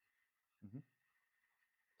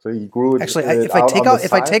 So you grew it, Actually, it out on the side?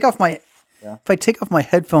 if I take off my Yeah. if I take off my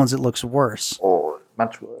headphones, it looks worse. Oh,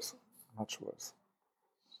 much worse. Much worse.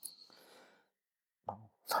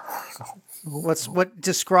 What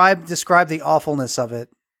describe the awfulness of it?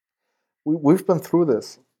 We've been through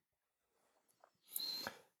this.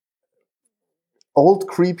 Old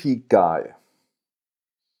creepy guy.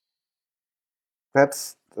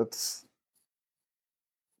 That's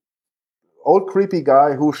old creepy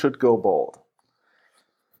guy who should go bald.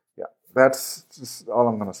 Yeah, that's just all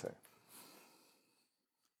I'm gonna say.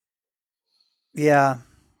 Yeah.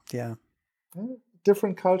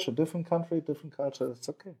 Different culture, different country, different culture. It's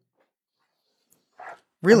okay.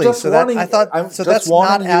 Really? So that I thought I'm so. just That's not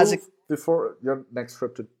warning as you before your next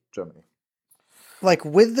trip to Germany. like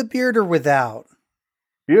with the beard or without.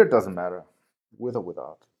 Beard doesn't matter, with or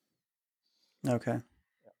without. Okay.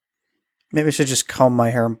 Maybe I should just comb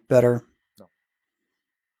my hair better. No.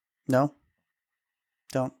 No?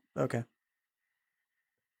 Don't? Okay.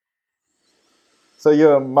 So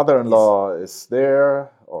your mother-in-law is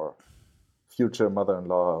there, or future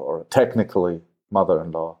mother-in-law, or technically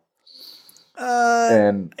mother-in-law,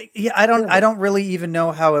 and Yeah, I don't really even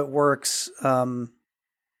know how it works.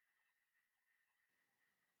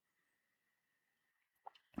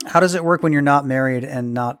 How does it work when you're not married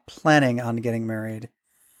and not planning on getting married?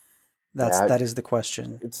 yeah, That is the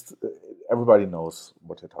question. it's everybody knows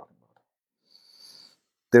what you're talking about.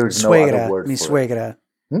 There's no other Suegra, word mi for it. suegra.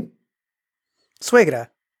 Hmm? Suegra.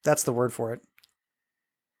 That's the word for it.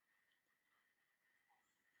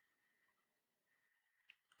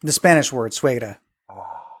 The Spanish word, suegra.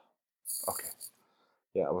 Ah, okay.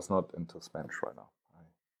 Yeah, I was not into Spanish right now.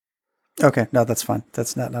 Okay, no, that's fine.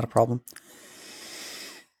 That's not a problem.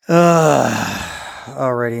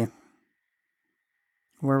 Alrighty.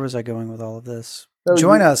 Where was I going with all of this? No,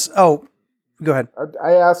 Join us. Oh, go ahead.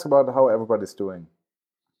 I asked about how everybody's doing.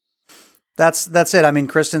 That's it. I mean,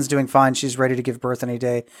 Kristen's doing fine. She's ready to give birth any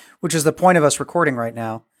day, which is the point of us recording right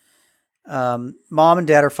now. Mom and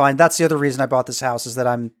dad are fine. That's the other reason I bought this house is that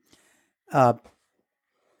I'm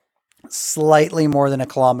slightly more than a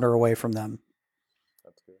kilometer away from them.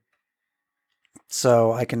 That's good.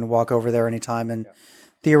 So I can walk over there anytime, and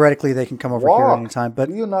theoretically they can come over here anytime. But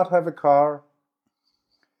do you not have a car?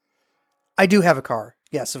 I do have a car.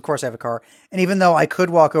 Yes, of course I have a car. And even though I could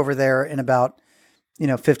walk over there in about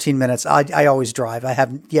 15 minutes, I always drive. I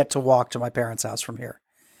haven't yet to walk to my parents' house from here.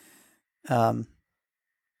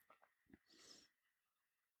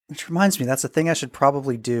 Which reminds me, that's a thing I should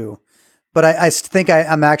probably do. But I think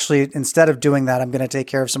I'm actually, instead of doing that, I'm going to take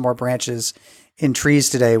care of some more branches in trees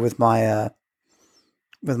today with my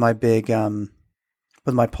big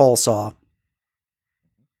with my pole saw.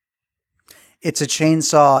 It's a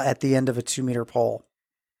chainsaw at the end of a 2-meter pole.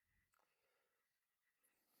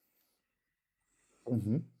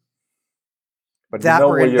 Mm-hmm. But That you know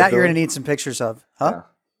what you're doing? going to need some pictures of, huh?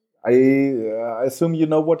 Yeah. I assume you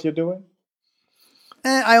know what you're doing?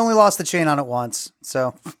 I only lost the chain on it once,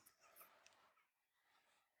 so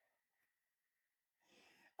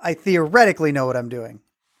I theoretically know what I'm doing.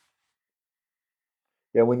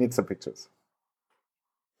 Yeah, we need some pictures.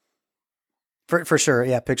 For sure,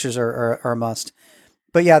 yeah, pictures are a must.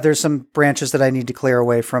 But yeah, there's some branches that I need to clear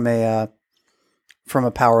away from a from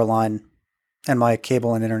a power line and my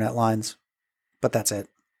cable and internet lines, but that's it.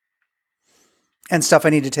 And stuff I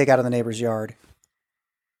need to take out of the neighbor's yard.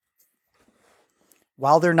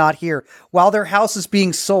 While they're not here, while their house is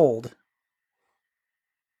being sold,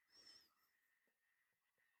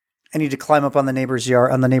 I need to climb up on the neighbor's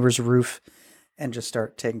yard, on the neighbor's roof, and just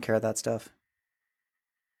start taking care of that stuff.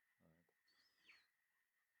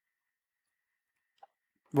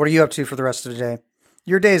 What are you up to for the rest of the day?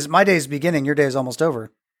 My day's beginning. Your day is almost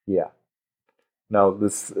over. Yeah. No,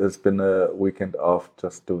 this has been a weekend of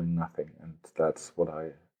just doing nothing, and that's what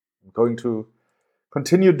I'm going to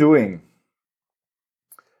continue doing.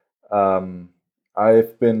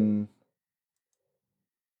 I've been,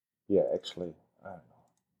 actually, I don't know.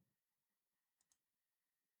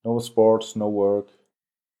 No sports, no work,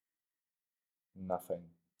 nothing.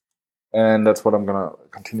 And that's what I'm going to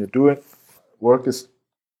continue doing. Work is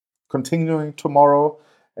continuing tomorrow.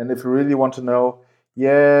 And if you really want to know,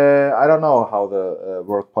 I don't know how the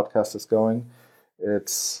work podcast is going.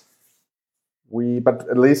 But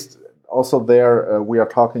at least also there we are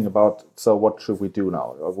talking about, so what should we do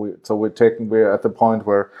now? We're at the point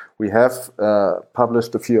where we have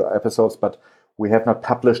published a few episodes, but we have not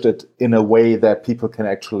published it in a way that people can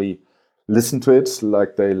actually listen to it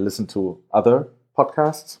like they listen to other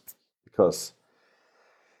podcasts, because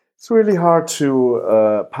it's really hard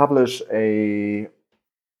to publish an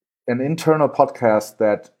internal podcast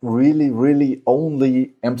that really, really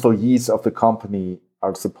only employees of the company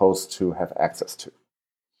are supposed to have access to.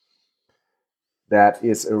 That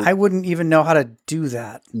is I wouldn't even know how to do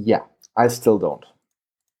that. Yeah, I still don't.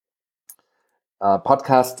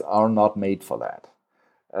 Podcasts are not made for that.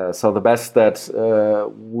 So the best that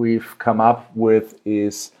we've come up with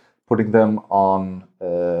is putting them on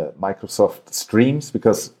Microsoft Streams,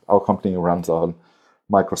 because our company runs on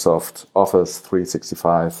Microsoft Office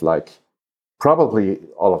 365, like probably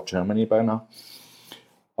all of Germany by now.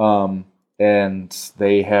 And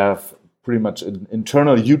they have pretty much an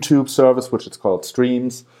internal YouTube service, which is called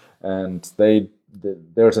Streams. And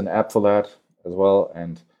there's an app for that as well.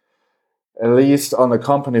 And at least on the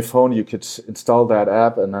company phone, you could install that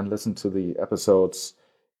app and then listen to the episodes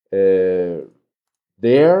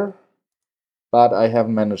there. But I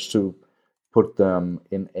haven't managed to put them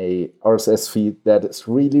in a RSS feed that is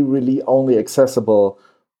really, really only accessible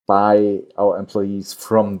by our employees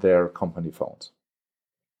from their company phones.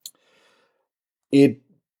 It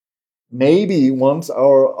maybe once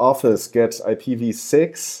our office gets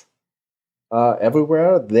IPv6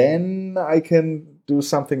 everywhere, then I can do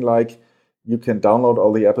something like you can download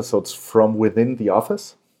all the episodes from within the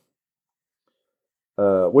office,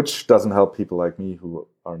 which doesn't help people like me who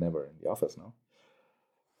are never in the office now.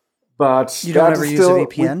 But you don't ever use a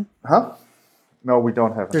VPN? No, we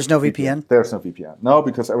don't have. There's no VPN? There's no VPN. No,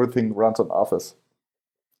 because everything runs on Office,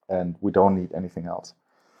 and we don't need anything else.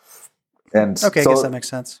 And okay, I guess that makes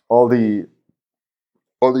sense. All the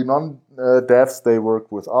non-devs, they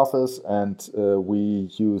work with Office, and we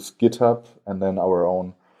use GitHub and then our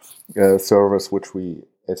own service, which we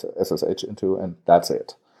SSH into, and that's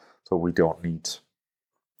it. So we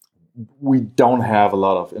don't have a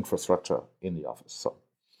lot of infrastructure in the office, so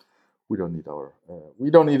we don't need a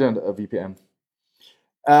VPN.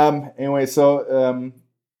 Anyway, so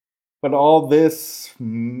but all this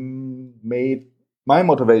made my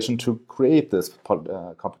motivation to create this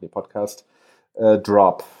company podcast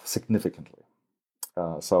drop significantly.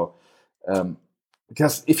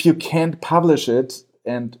 Because if you can't publish it,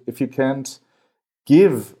 and if you can't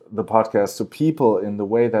give the podcast to people in the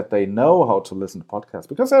way that they know how to listen to podcasts,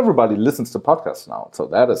 because everybody listens to podcasts now, so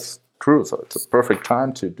that is true. So it's a perfect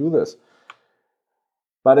time to do this.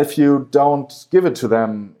 But if you don't give it to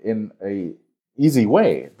them in a easy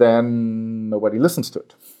way, then nobody listens to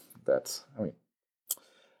it.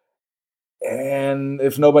 And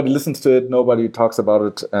if nobody listens to it, nobody talks about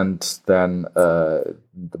it, and then the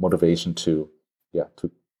motivation to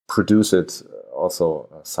produce it also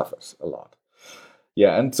suffers a lot.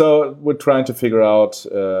 Yeah, and so we're trying to figure out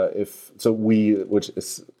which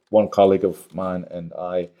is one colleague of mine and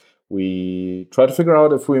we try to figure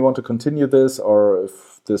out if we want to continue this or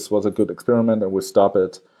if this was a good experiment and we stop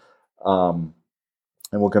it. And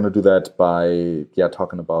we're going to do that by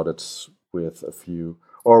talking about it with a few,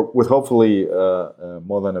 or with hopefully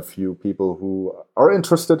more than a few people who are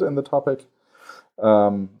interested in the topic.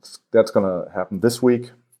 That's going to happen this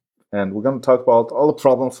week. And we're going to talk about all the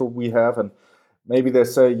problems that we have. And maybe they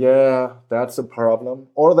say, yeah, that's a problem.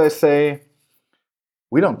 Or they say,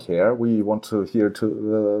 we don't care. We want to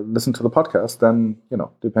listen to the podcast. Then,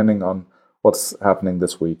 depending on what's happening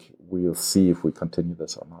this week, we'll see if we continue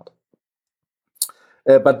this or not.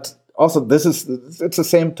 But Also, it's the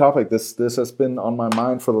same topic. This has been on my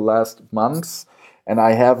mind for the last months, and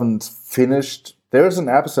I haven't finished. There's an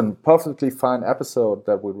episode, perfectly fine episode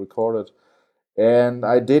that we recorded, and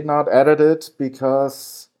I did not edit it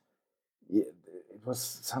because it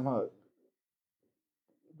was somehow it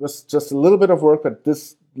was just a little bit of work, but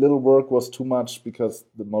this little work was too much because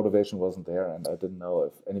the motivation wasn't there, and I didn't know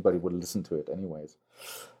if anybody would listen to it anyways.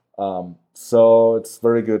 So it's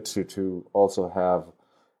very good to also have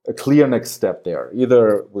a clear next step there.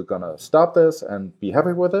 Either we're gonna stop this and be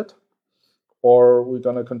happy with it, or we're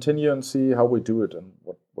gonna continue and see how we do it and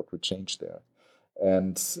what we change there.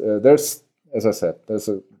 And there's, as I said, there's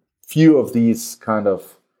a few of these kind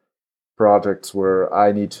of projects where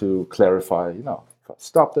I need to clarify,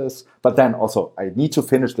 stop this, but then also I need to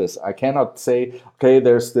finish this. I cannot say, okay,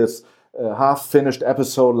 there's this half-finished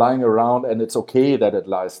episode lying around and it's okay that it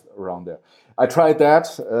lies around there. I tried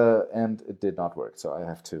that and it did not work, so I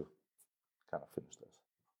have to kind of finish this.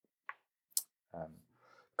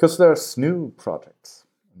 Because there's new projects,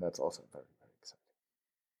 and that's also very, very exciting.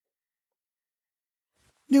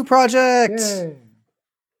 New projects! Yay.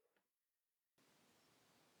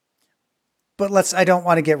 But I don't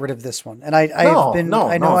want to get rid of this one. And I've been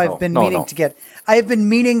meaning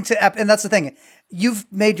to, and that's the thing. You've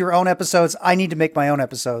made your own episodes. I need to make my own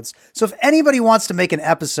episodes. So if anybody wants to make an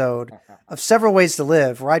episode of Several Ways to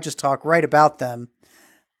Live, where I just talk right about them,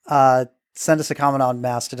 send us a comment on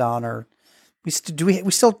Mastodon, or did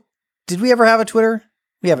we ever have a Twitter?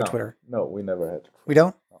 We have a Twitter. No, we never had. We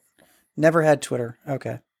don't? No. Never had Twitter.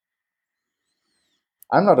 Okay.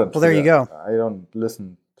 I'm not on Twitter. Well, there you go. I don't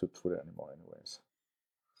listen to Twitter anymore anyways.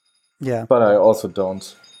 Yeah. But I also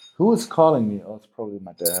don't. Who is calling me? Oh, it's probably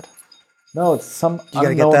my dad. No, it's some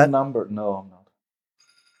unknown number. No,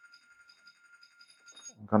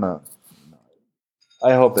 I'm not.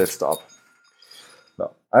 I hope they stop.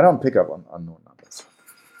 No, I don't pick up on unknown numbers.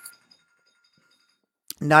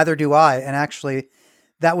 Neither do I. And actually,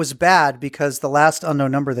 that was bad because the last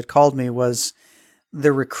unknown number that called me was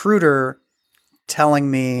the recruiter telling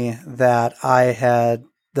me that I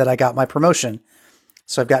got my promotion.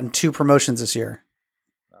 So I've gotten 2 promotions this year.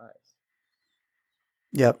 Nice.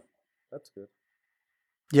 Yep. That's good.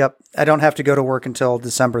 Yep. I don't have to go to work until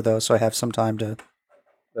December, though, so I have some time to.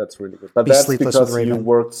 That's really good. But be that's sleepless because with Raven. you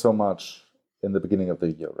worked so much in the beginning of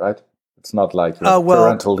the year, right? It's not like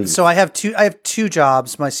parental leave. So I have two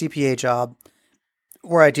jobs. My CPA job,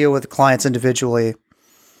 where I deal with clients individually.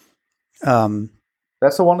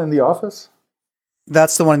 That's the one in the office?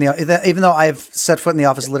 That's the one even though I've set foot in the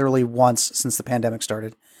office literally once since the pandemic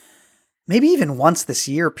started. Maybe even once this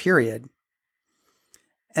year, period.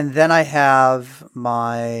 And then I have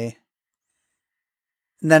and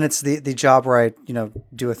then it's the job where I,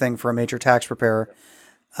 do a thing for a major tax preparer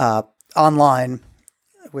online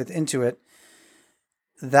with Intuit.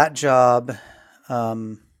 That job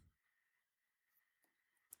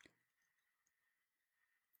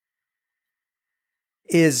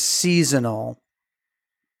is seasonal,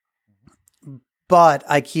 but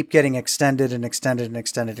I keep getting extended and extended and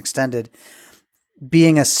extended, extended.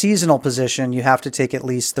 Being a seasonal position, you have to take at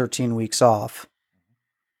least 13 weeks off.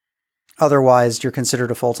 Otherwise, you're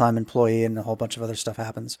considered a full-time employee and a whole bunch of other stuff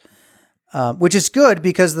happens. Which is good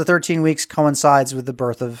because the 13 weeks coincides with the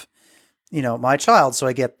birth of, my child. So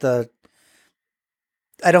I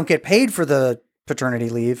don't get paid for the paternity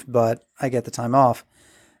leave, but I get the time off.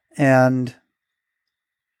 And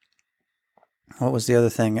what was the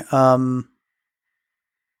other thing?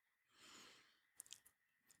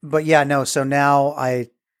 But yeah, no. So now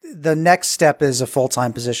the next step is a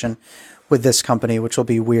full-time position with this company, which will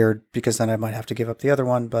be weird because then I might have to give up the other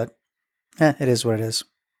one, but it is what it is.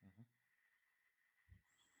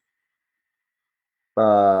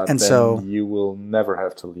 And so you will never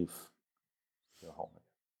have to leave your home.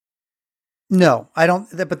 No, I don't.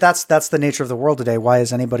 But that's the nature of the world today. Why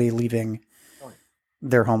is anybody leaving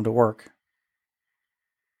their home to work?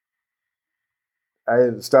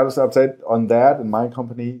 I started to update on that in my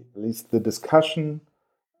company. At least the discussion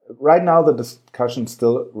right now, the discussion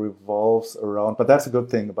still revolves around. But that's a good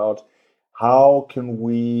thing about how can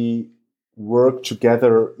we work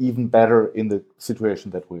together even better in the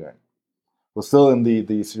situation that we're in. We're still in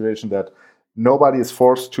the situation that nobody is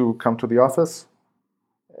forced to come to the office,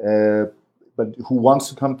 but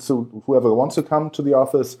whoever wants to come to the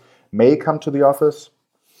office may come to the office.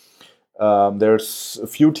 There's a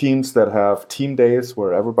few teams that have team days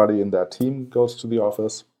where everybody in that team goes to the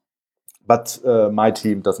office, but my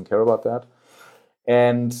team doesn't care about that.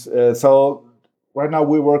 And so right now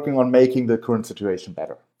we're working on making the current situation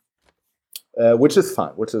better, which is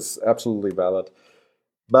fine, which is absolutely valid.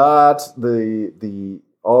 But the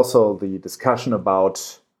also the discussion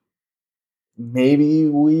about maybe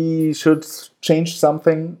we should change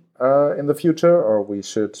something in the future, or we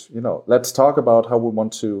should, let's talk about how we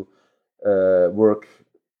want to work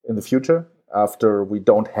in the future after we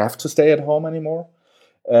don't have to stay at home anymore.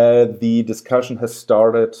 The discussion has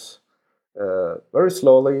started very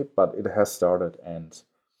slowly, but it has started, and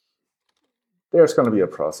there's going to be a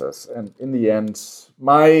process. And in the end,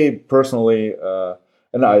 my personally,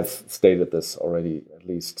 and I've stated this already, at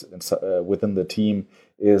least within the team,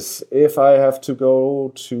 is if I have to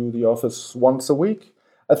go to the office once a week,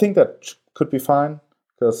 I think that could be fine,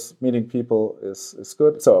 because meeting people is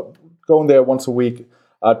good. So going there once a week,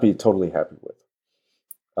 I'd be totally happy with.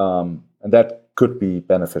 And that could be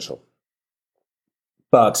beneficial.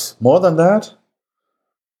 But more than that,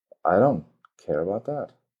 I don't care about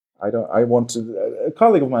that. I want to. A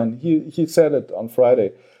colleague of mine, he said it on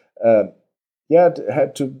Friday.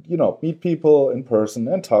 Had to meet people in person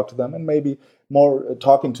and talk to them, and maybe more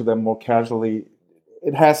talking to them more casually.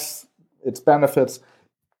 It has its benefits.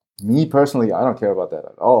 Me personally, I don't care about that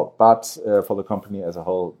at all. But for the company as a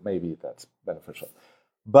whole, maybe that's beneficial.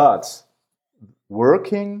 But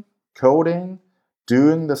working, coding,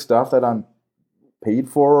 doing the stuff that I'm paid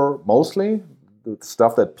for mostly, the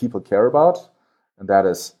stuff that people care about, and that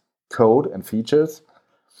is code and features,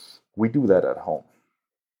 we do that at home.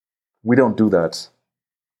 We don't do that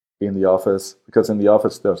in the office, because in the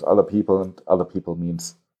office there's other people, and other people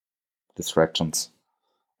means distractions.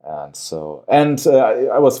 And so,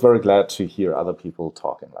 I was very glad to hear other people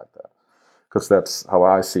talking like that, because that's how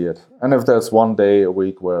I see it. And if there's one day a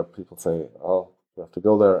week where people say, oh, you have to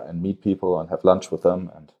go there and meet people and have lunch with them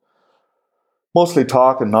and mostly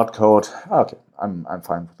talk and not code, okay, I'm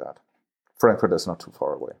fine with that. Frankfurt is not too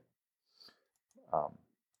far away.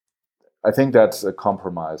 I think that's a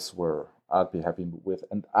compromise where I'd be happy with,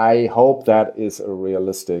 and I hope that is a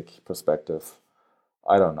realistic perspective.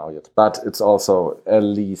 I don't know yet, but it's also at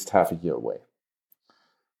least half a year away.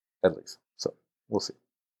 At least. So we'll see.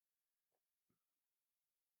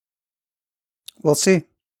 We'll see.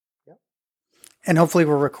 Yeah. And hopefully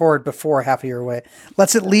we'll record before half a year away.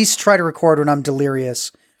 Let's at least try to record when I'm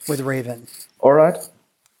delirious with Raven. All right.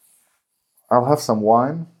 I'll have some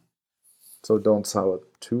wine, so don't sound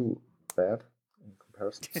too bad in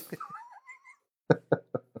comparison.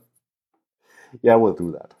 Yeah, we'll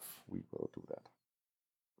do that. We will do that.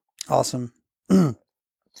 Awesome. I'm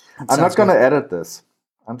not going to edit this.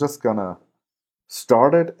 I'm just going to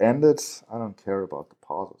start it, end it. I don't care about the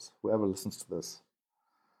pauses. Whoever listens to this.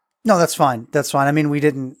 No, that's fine. That's fine. I mean, we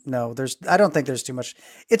didn't know. I don't think there's too much.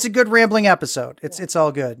 It's a good rambling episode. It's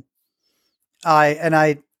all good.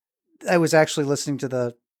 I was actually listening to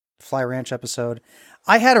the Fly Ranch episode.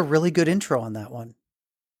 I had a really good intro on that one.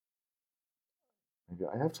 Maybe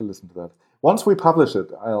I have to listen to that. Once we publish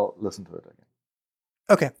it, I'll listen to it again.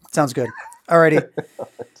 Okay, sounds good. Alrighty.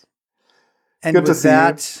 Right. And Good with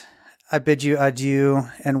that, I bid you adieu,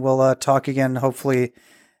 and we'll talk again hopefully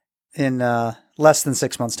in less than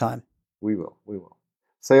 6 months' time. We will.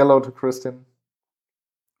 Say hello to Kristen.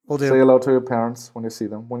 We'll do. Say hello to your parents when you see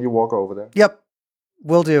them, when you walk over there. Yep,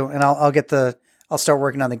 we'll do. And I'll start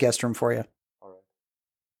working on the guest room for you. All right.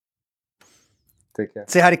 Take care.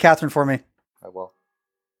 Say hi to Catherine for me. I will.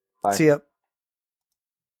 Bye. See ya.